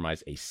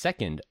compromise, a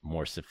second,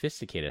 more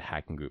sophisticated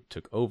hacking group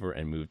took over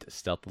and moved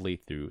stealthily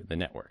through the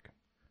network.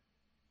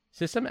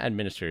 System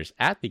administrators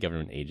at the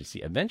government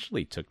agency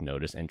eventually took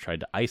notice and tried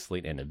to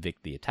isolate and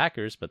evict the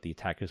attackers, but the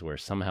attackers were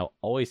somehow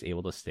always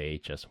able to stay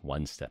just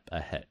one step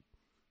ahead.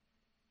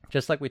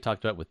 Just like we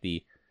talked about with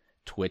the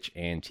Twitch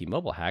and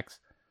T-Mobile hacks,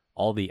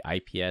 all the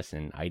IPS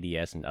and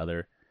IDS and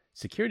other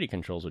security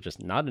controls were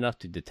just not enough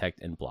to detect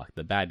and block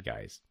the bad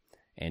guys.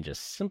 And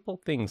just simple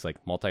things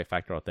like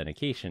multi-factor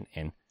authentication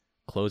and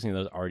closing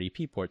those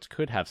RDP ports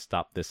could have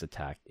stopped this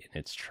attack in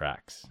its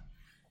tracks.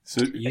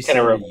 So you said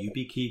a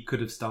YubiKey could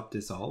have stopped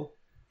this all?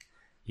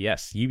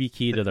 Yes,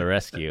 YubiKey to the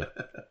rescue.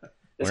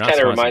 This We're not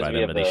sponsored by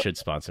them, but they should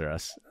sponsor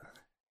us.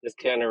 This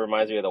kind of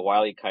reminds me of the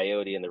Wile E.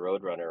 Coyote and the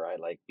Roadrunner, right?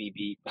 Like beep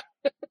beep.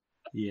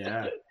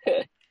 Yeah.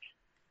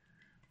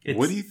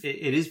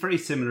 It is very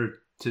similar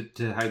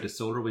to how the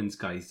SolarWinds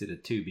guys did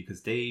it too,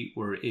 because they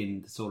were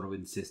in the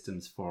SolarWinds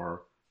systems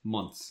for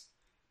months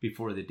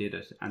before they did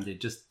it, and they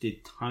just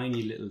did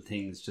tiny little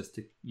things just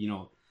to, you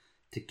know,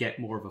 to get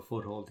more of a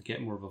foothold,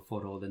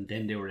 and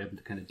then they were able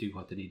to kind of do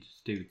what they needed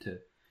to do to,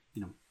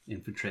 you know,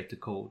 infiltrate the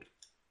code.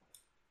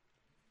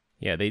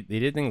 Yeah, they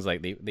did things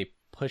like they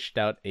pushed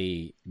out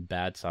a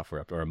bad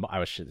software update, or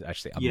I should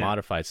actually a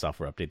modified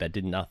software update that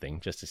did nothing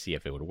just to see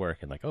if it would work,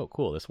 and like, oh,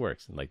 cool, this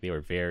works. And like they were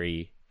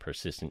very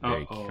persistent,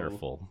 very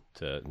careful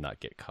to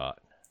not get caught.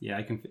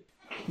 Yeah,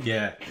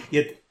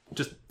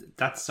 just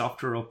that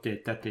software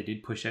update that they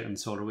did push out in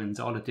SolarWinds,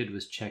 all it did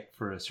was check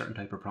for a certain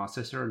type of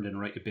processor and then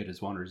write a bit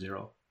as 1 or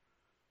 0.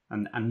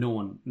 And no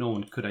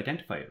one could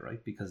identify it,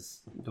 right?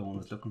 Because no one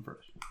was looking for it.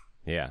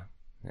 Yeah.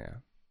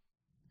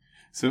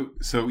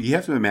 So you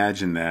have to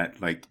imagine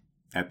that, like,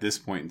 at this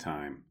point in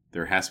time,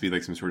 there has to be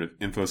like some sort of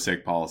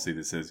InfoSec policy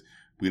that says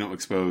we don't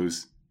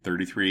expose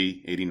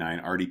 3389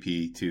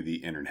 RDP to the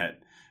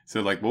internet.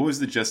 So, like, what was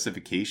the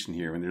justification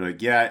here when they're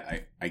like, yeah,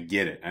 I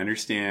get it. I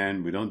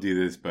understand. We don't do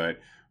this, but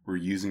we're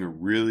using a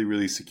really,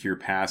 really secure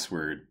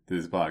password to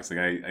this box. Like,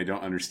 I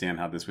don't understand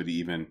how this would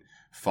even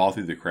fall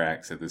through the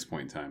cracks at this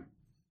point in time.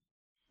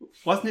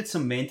 Wasn't it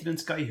some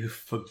maintenance guy who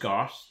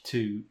forgot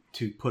to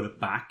put it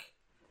back?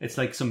 It's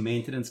like some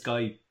maintenance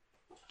guy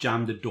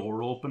jammed the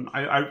door open.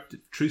 I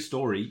true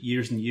story,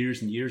 years and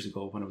years and years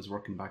ago when I was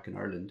working back in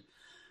Ireland,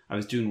 I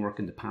was doing work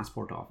in the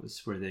passport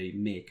office where they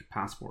make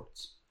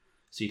passports.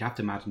 So you'd have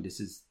to imagine this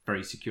is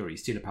very secure. You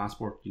steal a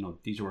passport,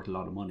 these are worth a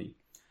lot of money.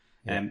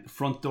 Yeah. The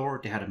front door,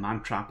 they had a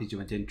man trap as you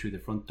went in through the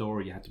front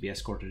door. You had to be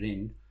escorted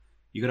in.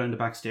 You go down the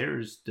back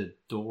stairs, the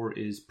door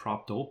is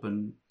propped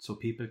open so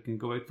people can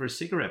go out for a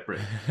cigarette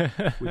break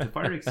with a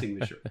fire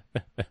extinguisher.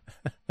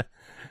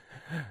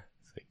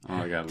 Oh,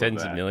 I gotta Tens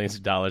love of that. millions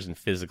of dollars in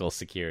physical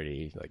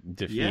security, like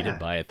defeated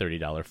by a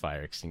 $30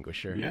 fire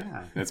extinguisher.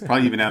 Yeah. That's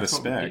probably even out of That's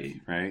spec,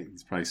 probably- right?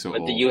 It's probably so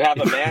But old. do you have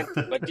a man?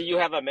 But do you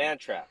have a man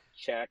trap?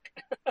 Check.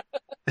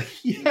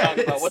 Yes, Talk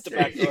about what the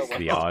back door was.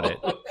 The audit.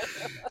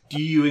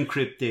 Do you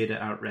encrypt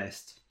data at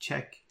rest?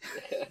 Check.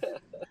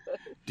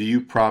 Do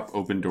you prop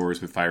open doors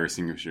with fire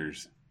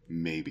extinguishers?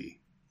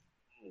 Maybe.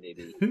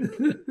 Maybe.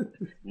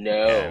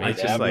 No, Yeah,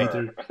 it's just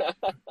never.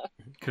 like-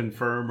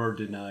 Confirm or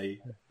deny.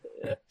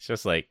 It's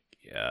just like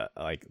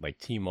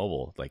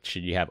T-Mobile. Like,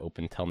 should you have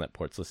open telnet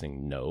ports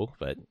listening? No,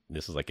 but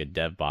this is like a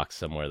dev box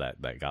somewhere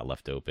that got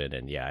left open,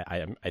 and yeah,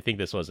 I think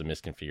this was a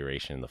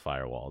misconfiguration in the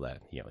firewall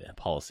that the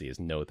policy is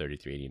no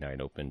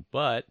 3389 open,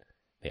 but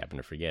they happen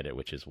to forget it,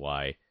 which is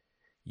why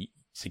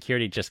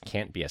security just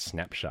can't be a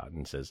snapshot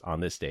and says on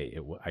this day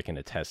I can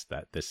attest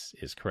that this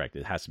is correct.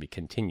 It has to be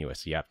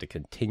continuous. You have to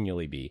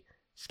continually be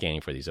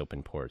scanning for these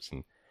open ports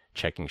and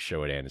checking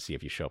show it in to see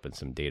if you show up in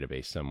some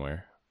database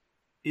somewhere.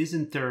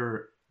 Isn't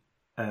there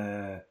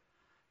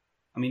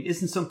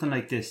isn't something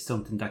like this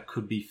something that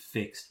could be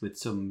fixed with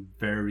some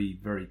very,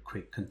 very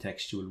quick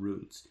contextual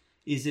rules?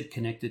 Is it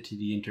connected to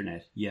the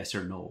internet? Yes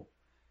or no?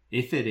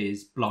 If it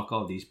is, block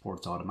all these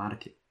ports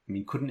automatically.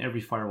 Couldn't every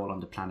firewall on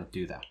the planet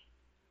do that?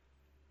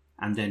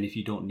 And then if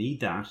you don't need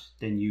that,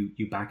 then you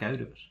back out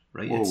of it,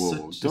 right?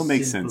 Whoa. Don't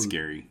make sense,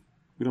 Gary.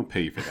 We don't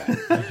pay you for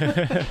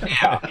that.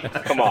 Yeah,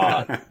 come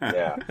on.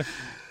 Yeah.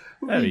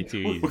 That'd be too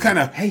easy. What kind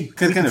of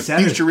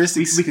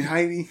futuristic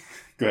security?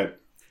 Go ahead.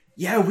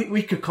 Yeah,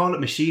 we could call it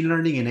machine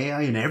learning and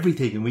AI and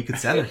everything, and we could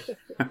sell it.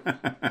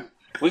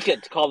 We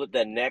could call it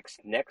the next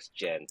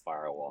gen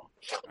firewall.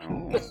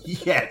 Oh.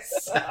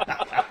 Yes.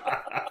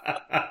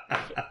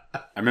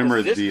 I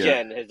remember This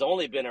gen has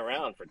only been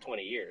around for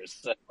 20 years.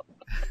 So.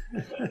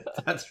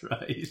 That's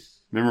right.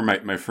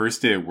 Remember my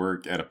first day at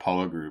work at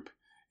Apollo Group,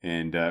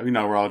 and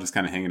we're all just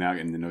kind of hanging out,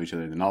 getting to know each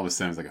other. And then all of a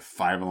sudden, it's like a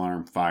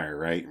 5-alarm fire,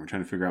 right? And we're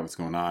trying to figure out what's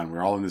going on.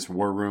 We're all in this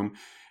war room,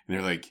 and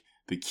they're like,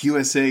 the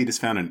QSA just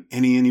found an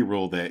any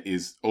rule that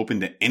is open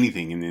to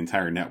anything in the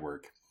entire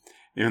network.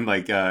 And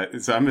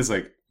so I'm just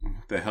like,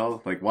 what the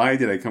hell? Like, why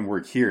did I come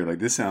work here? Like,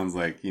 this sounds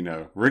like,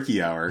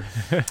 rookie hour.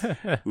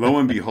 Lo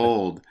and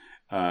behold,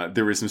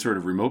 there was some sort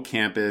of remote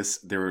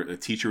campus. A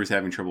teacher was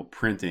having trouble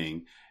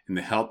printing, and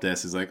the help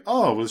desk is like,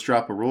 oh, let's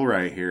drop a rule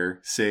right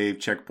here. Save,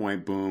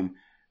 checkpoint, boom.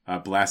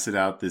 Blasted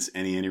out this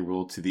any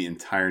rule to the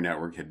entire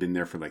network. Had been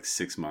there for like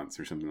 6 months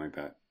or something like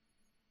that.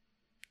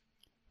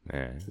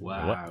 Man,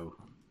 Wow.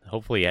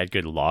 Hopefully you had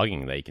good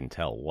logging that you can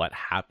tell what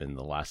happened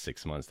the last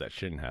 6 months that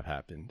shouldn't have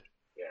happened.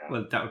 Yeah.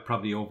 Well, that would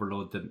probably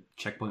overload the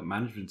checkpoint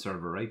management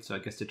server, right? So I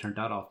guess they turned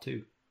that off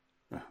too.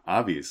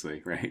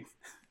 Obviously, right?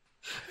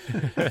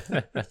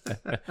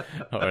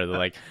 Or they're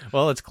like,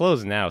 well, it's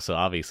closed now, so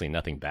obviously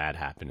nothing bad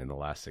happened in the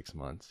last 6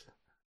 months.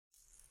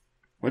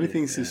 What do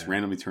things just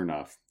randomly turn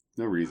off?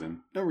 No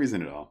reason. No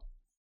reason at all.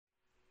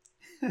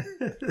 Not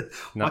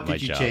What my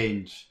did you job.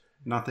 change?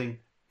 Nothing.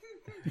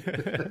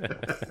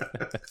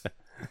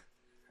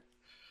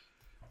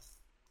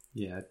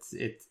 Yeah,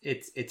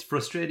 it's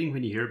frustrating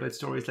when you hear about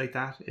stories like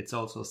that. It's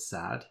also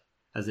sad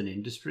as an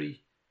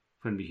industry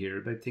when we hear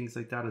about things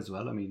like that as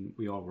well.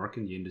 We all work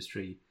in the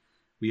industry.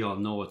 We all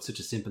know it's such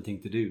a simple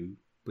thing to do,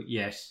 but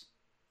yet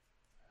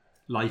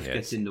life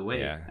gets in the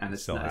way, and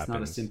it's not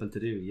as simple to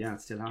do. Yeah,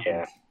 it still happens.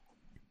 Yeah.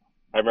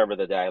 I remember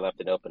the day I left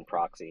an open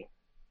proxy.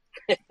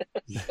 You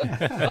On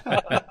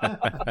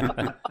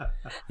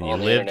the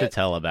live to internet.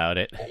 tell about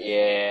it.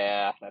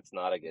 Yeah, that's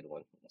not a good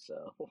one.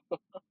 So,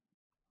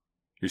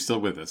 You're still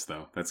with us,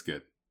 though. That's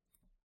good.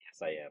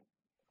 yes, I am.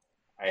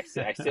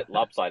 I sit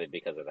lopsided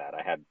because of that.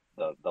 I had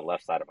the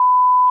left side of my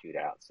shoot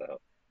out, so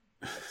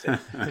I sit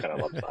kind of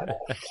lopsided.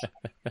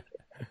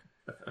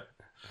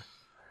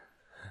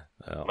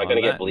 Well, Am I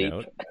going to on get that bleeped?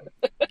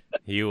 note-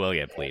 You will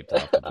get bleeped. I'll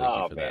have to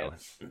bleep you for man.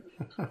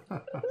 that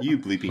one. You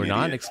bleeping We're idiot.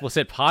 not an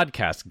explicit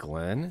podcast,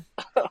 Glenn.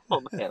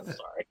 Oh man, I'm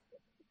sorry.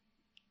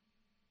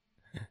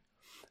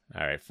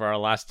 All right, for our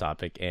last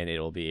topic, and it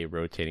will be a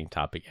rotating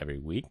topic every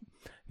week.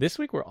 This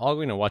week, we're all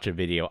going to watch a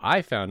video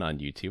I found on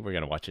YouTube. We're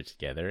going to watch it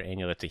together, and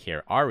you'll get to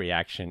hear our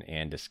reaction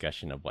and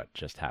discussion of what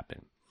just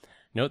happened.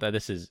 Note that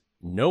this is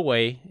no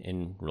way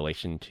in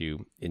relation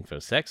to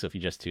InfoSec, so if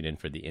you just tune in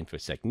for the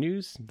InfoSec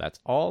news, that's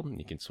all.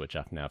 You can switch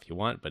off now if you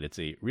want, but it's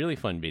a really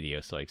fun video,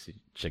 so I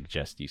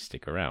suggest you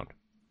stick around.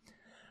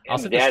 I'll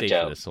set the dad stage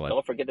joke. for this one.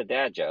 Don't forget the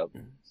dad joke.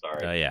 Sorry.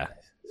 Oh, yeah.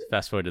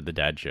 Fast forward to the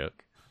dad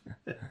joke.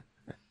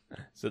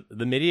 So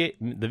the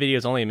video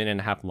is only a minute and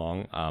a half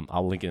long.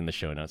 I'll link it in the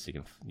show notes so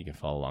you can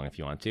follow along if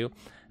you want to.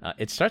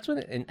 It starts with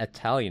an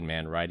Italian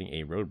man riding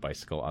a road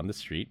bicycle on the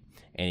street,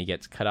 and he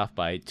gets cut off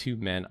by two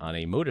men on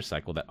a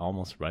motorcycle that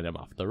almost run him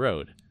off the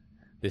road.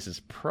 This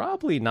is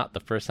probably not the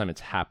first time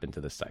it's happened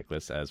to the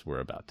cyclist, as we're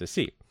about to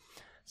see.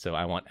 So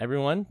I want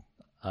everyone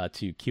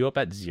to queue up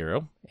at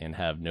 0 and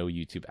have no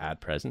YouTube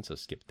ad present, so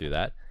skip through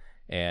that.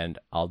 And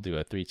I'll do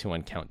a 3, 2,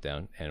 1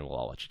 countdown, and we'll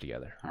all watch it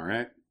together. All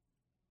right.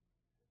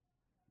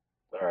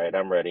 All right,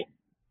 I'm ready.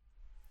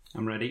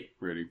 I'm ready.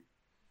 Ready.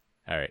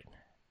 All right.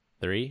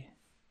 3,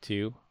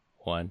 2,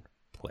 1,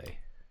 play.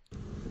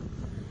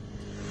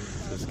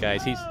 So this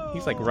guy's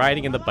he's like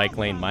riding in the bike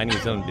lane, minding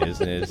his own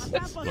business.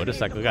 This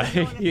motorcycle guy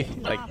he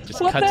like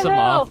just What cuts the him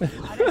hell? off.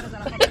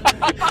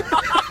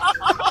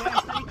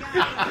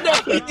 No,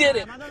 he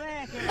didn't.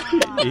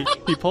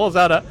 He pulls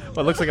out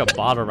what looks like a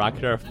bottle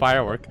rocket or a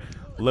firework,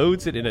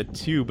 loads it in a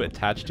tube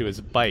attached to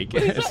his bike,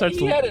 and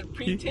He had it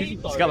pre-taped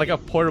he's got like a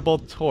portable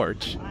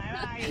torch.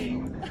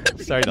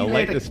 Sorry to He light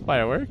made a- this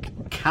firework.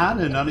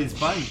 Cannon on his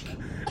bike.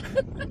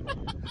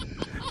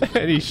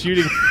 And he's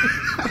shooting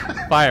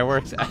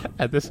fireworks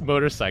at this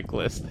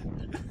motorcyclist.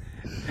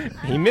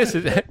 He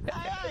misses it,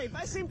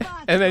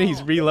 and then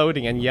he's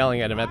reloading and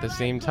yelling at him at the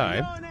same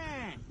time.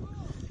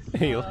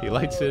 He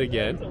lights it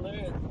again.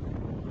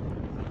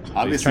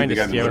 Obviously, he's trying we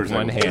to got the steer with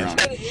one motorcycle hand.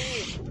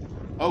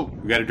 around. Oh,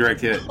 we got a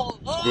direct hit. Boom.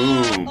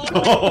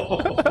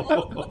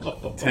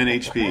 10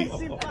 HP.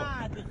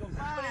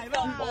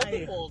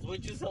 Multiples,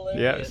 which is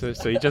Yeah, hilarious.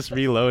 so he just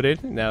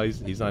reloaded. Now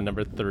he's on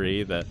number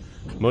 3. The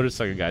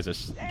motorcycle guys are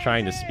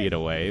trying to speed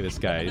away. This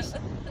guy's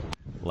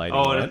lighting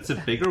Oh, one. that's a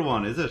bigger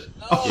one, is it?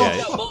 Yeah,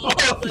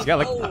 he's got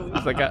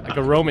like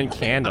a Roman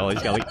candle.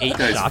 He's got like 8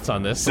 Guy's shots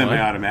on this one.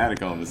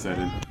 Semi-automatic all of a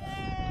sudden.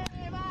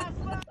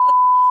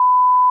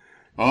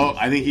 Oh,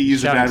 I think he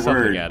used a Shouting bad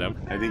something word. at him.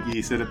 I think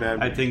he said a bad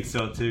I word. think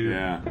so too.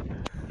 Yeah.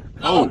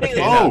 Oh,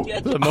 Oh, yeah.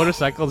 The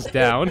motorcycle's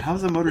down.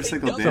 how's the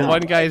motorcycle So down?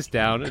 one guy's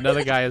down,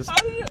 another guy is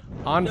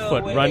on No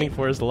foot way. running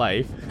for his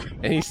life,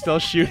 and he's still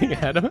shooting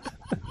at him.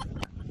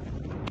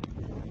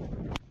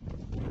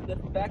 The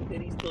fact that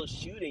he's still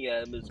shooting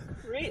at him is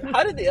great.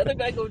 How did the other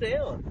guy go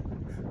down?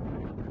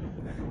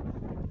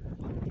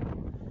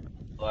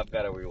 Oh, I've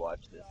got to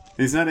rewatch this.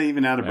 He's not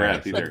even out of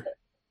breath Alright, so- either.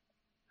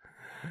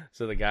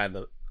 So the guy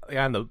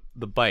on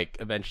the bike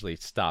eventually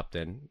stopped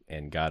and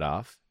got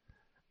off.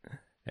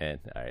 And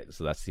all right,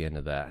 so that's the end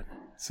of that.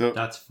 So,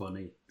 That's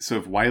funny. so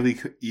if Wile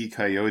E.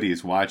 Coyote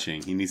is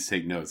watching, he needs to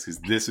take notes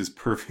because this is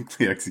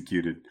perfectly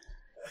executed.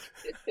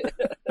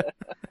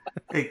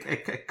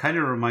 It kind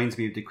of reminds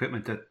me of the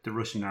equipment that the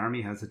Russian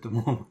army has at the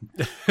moment.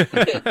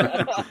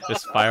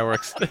 Just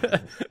fireworks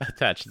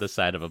attached to the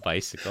side of a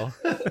bicycle.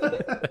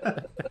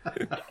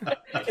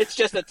 It's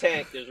just a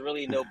tank. There's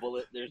really no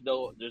bullet. There's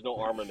no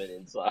armament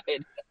inside.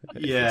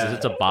 Yeah.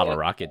 It's a bottle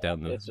rocket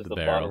down It's the just a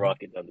barrel. bottle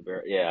rocket down the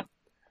barrel. Yeah.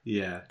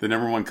 Yeah. The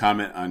number one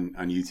comment on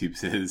YouTube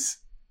says,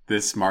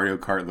 "This Mario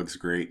Kart looks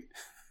great."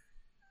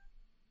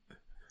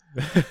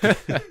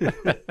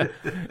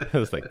 It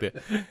was like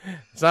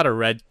it's not a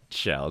red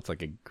shell; it's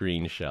like a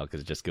green shell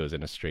because it just goes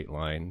in a straight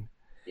line.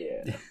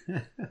 Yeah.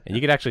 And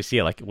you could actually see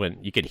it, like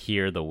when you could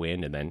hear the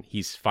wind, and then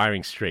he's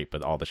firing straight,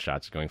 but all the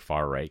shots are going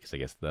far right because I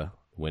guess the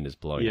wind is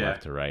blowing Yeah.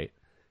 left to right.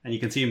 And you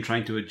can see him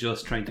trying to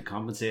adjust, trying to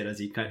compensate as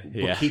he can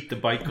Yeah. keep the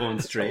bike going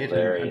straight and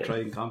Hilarious. try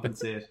and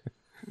compensate.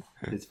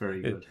 It's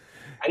very good.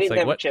 I didn't like,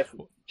 have what- a chance.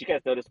 Did you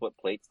guys notice what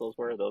plates those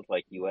were? Those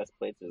like U.S.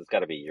 plates? It's got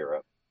to be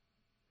Europe.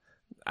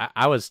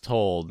 I was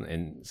told,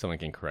 and someone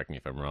can correct me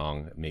if I'm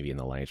wrong, maybe in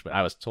the language, but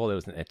I was told it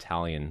was an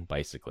Italian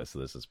bicyclist, so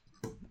this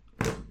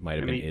might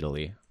have been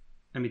Italy.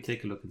 Let me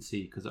take a look and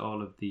see, because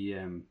all of the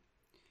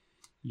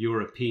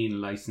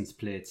European license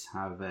plates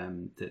have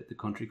the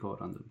country code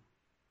on them.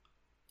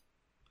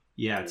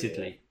 Yeah, it's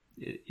Italy.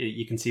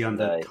 You can see on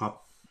the Nice.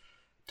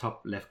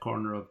 top left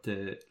corner of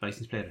the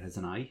license plate it has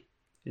an eye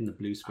in the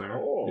blue square.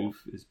 Oh.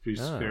 Blue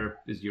square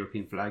is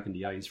European flag, and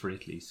the eye is for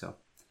Italy. So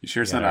You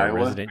sure it's Yeah, not a Iowa?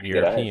 resident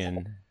Good eyes.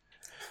 European.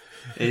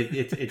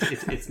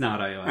 it's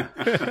not Iowa.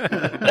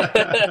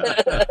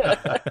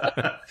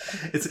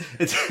 it's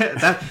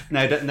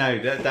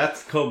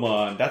that's come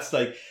on. That's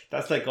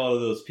like all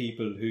of those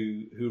people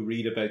who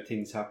read about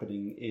things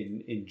happening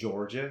in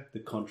Georgia, the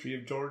country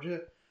of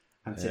Georgia,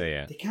 and say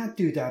Yeah. they can't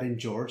do that in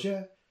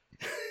Georgia.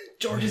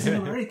 Georgia's in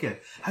America.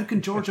 How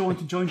can Georgia want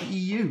to join the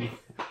EU?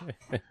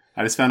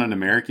 I just found an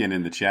American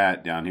in the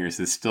chat down here. It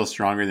says still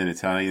stronger than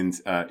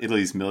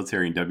Italy's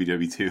military in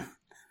WW2.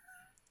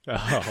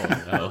 Oh,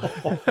 no.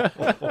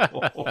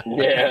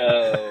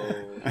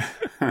 No.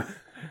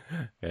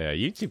 Yeah,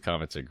 YouTube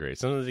comments are great.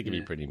 Sometimes they can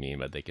be pretty mean,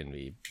 but they can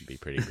be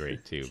pretty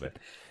great too. But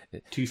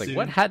Too it's like, soon.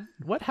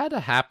 what had to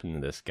happen to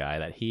this guy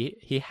that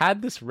he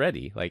had this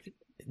ready? Like,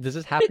 does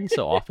this happen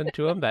so often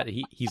to him that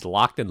he's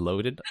locked and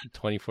loaded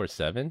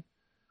 24/7?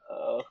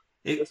 Oh,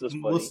 It this is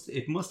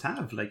funny. must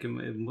have, like,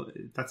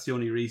 that's the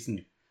only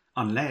reason,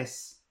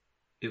 unless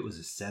it was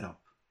a setup.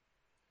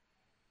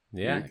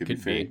 Yeah, it it could could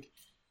be be. fake.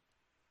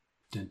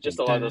 Dun, Just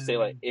dun, along dun. those same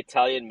like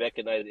Italian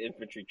mechanized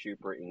infantry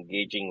trooper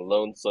engaging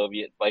lone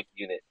Soviet bike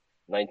unit,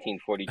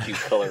 1942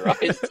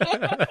 colorized.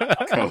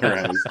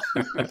 Colorized.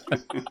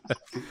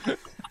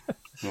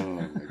 Oh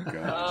my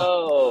gosh.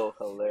 Oh,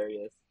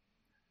 hilarious!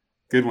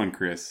 Good one,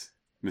 Chris.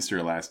 Mr.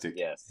 Elastic.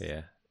 Yes.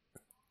 Yeah.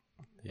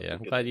 Yeah,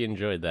 I'm glad you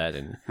enjoyed that,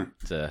 and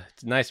it's a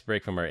nice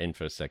break from our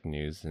InfoSec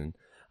news. And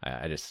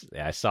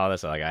I saw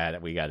this,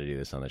 like we got to do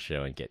this on the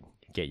show and get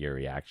your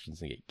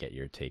reactions and get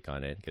your take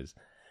on it, because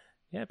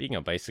yeah, being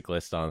a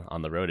bicyclist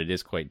on the road, it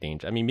is quite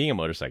dangerous. I mean, being a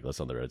motorcyclist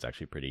on the road is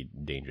actually pretty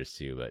dangerous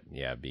too. But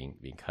yeah, being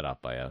cut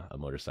off by a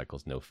motorcycle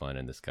is no fun,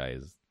 and this guy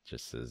is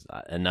just says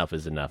enough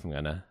is enough. I'm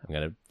gonna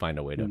find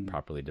a way to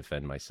properly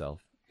defend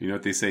myself. You know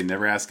what they say?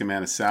 Never ask a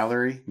man a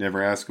salary,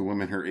 never ask a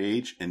woman her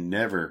age, and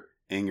never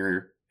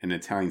anger an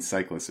Italian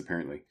cyclist,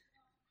 apparently.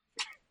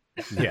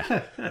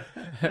 Yeah.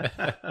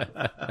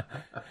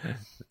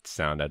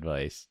 Sound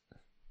advice.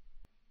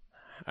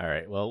 All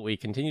right. Well, we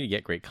continue to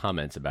get great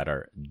comments about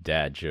our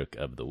dad joke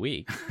of the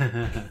week.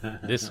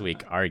 This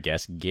week, our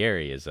guest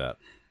Gary is up.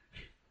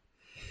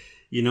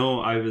 You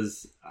know, I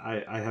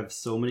have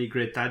so many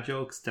great dad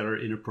jokes that are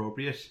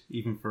inappropriate,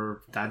 even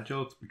for dad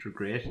jokes, which are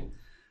great.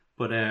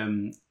 But I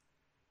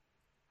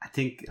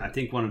think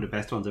one of the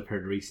best ones I've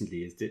heard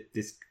recently is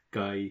this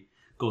guy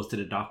goes to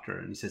the doctor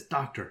and he says,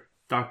 Doctor,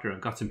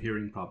 I've got some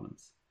hearing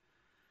problems.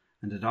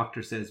 And the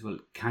doctor says, well,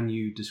 can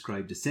you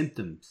describe the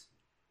symptoms?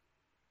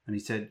 And he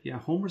said, yeah,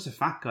 Homer's a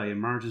fat guy and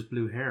Marge has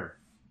blue hair.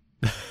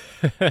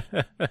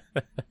 The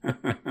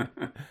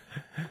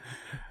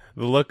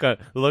look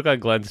on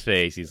Glenn's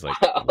face, he's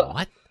like,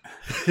 what?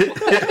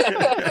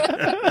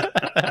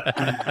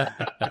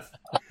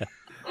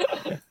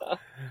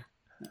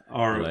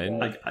 Or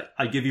Glenn?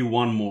 I give you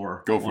one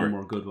more. Go for one it.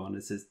 more good one.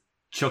 It says,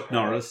 Chuck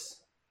Norris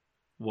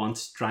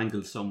once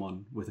strangled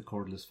someone with a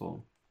cordless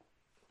phone.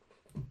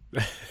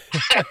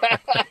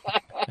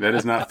 That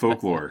is not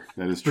folklore.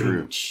 That is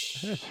true.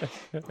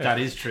 That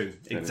is true.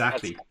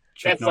 Exactly.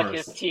 Chuck That's like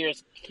Norris. his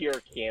tears cure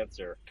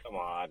cancer. Come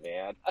on,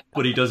 man.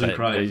 But he doesn't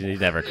cry. He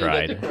never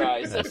cried. He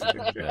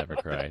Never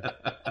cried.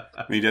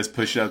 When he does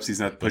push-ups, he's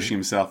not pushing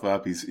himself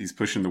up. He's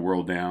pushing the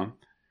world down.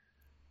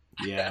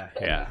 Yeah.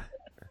 Yeah.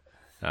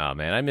 Oh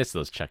man, I miss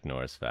those Chuck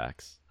Norris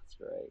facts. That's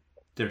right.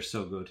 They're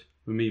so good.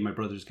 When me and my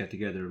brothers get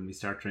together and we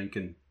start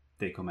drinking,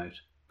 they come out.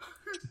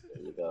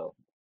 There you go.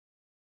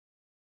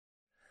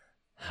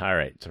 All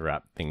right, to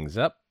wrap things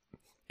up,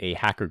 a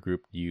hacker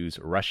group used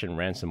Russian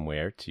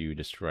ransomware to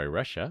destroy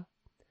Russia.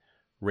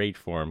 Raid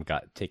Forum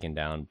got taken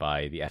down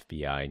by the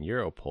FBI and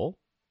Europol.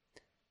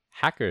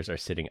 Hackers are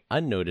sitting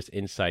unnoticed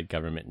inside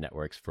government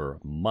networks for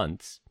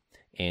months.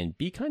 And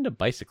be kind of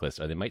bicyclists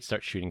or they might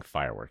start shooting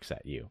fireworks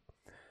at you.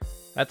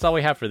 That's all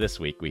we have for this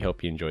week. We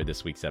hope you enjoyed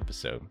this week's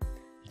episode.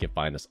 You can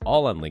find us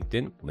all on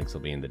LinkedIn. Links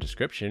will be in the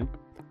description.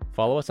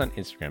 Follow us on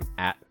Instagram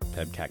at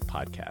PebCAC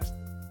Podcast.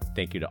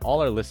 Thank you to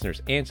all our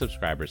listeners and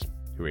subscribers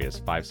who rated us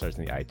 5 stars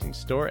in the iTunes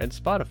Store and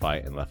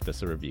Spotify and left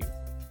us a review.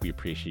 We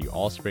appreciate you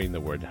all spreading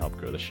the word to help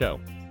grow the show.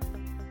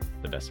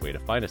 The best way to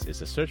find us is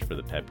to search for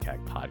the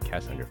PebCAC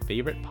Podcast on your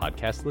favorite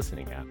podcast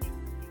listening app.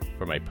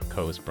 For my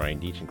co-hosts Brian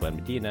Deach and Glenn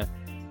Medina,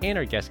 and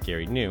our guest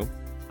Gary New,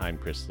 I'm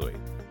Chris Lloyd.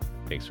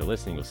 Thanks for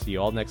listening. We'll see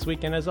you all next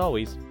week, and as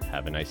always,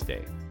 have a nice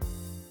day.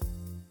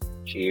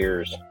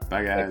 Cheers.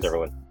 Bye, guys. Thanks,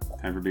 everyone.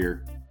 Time for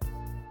beer.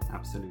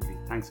 Absolutely.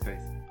 Thanks,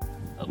 guys.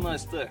 Have a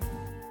nice day.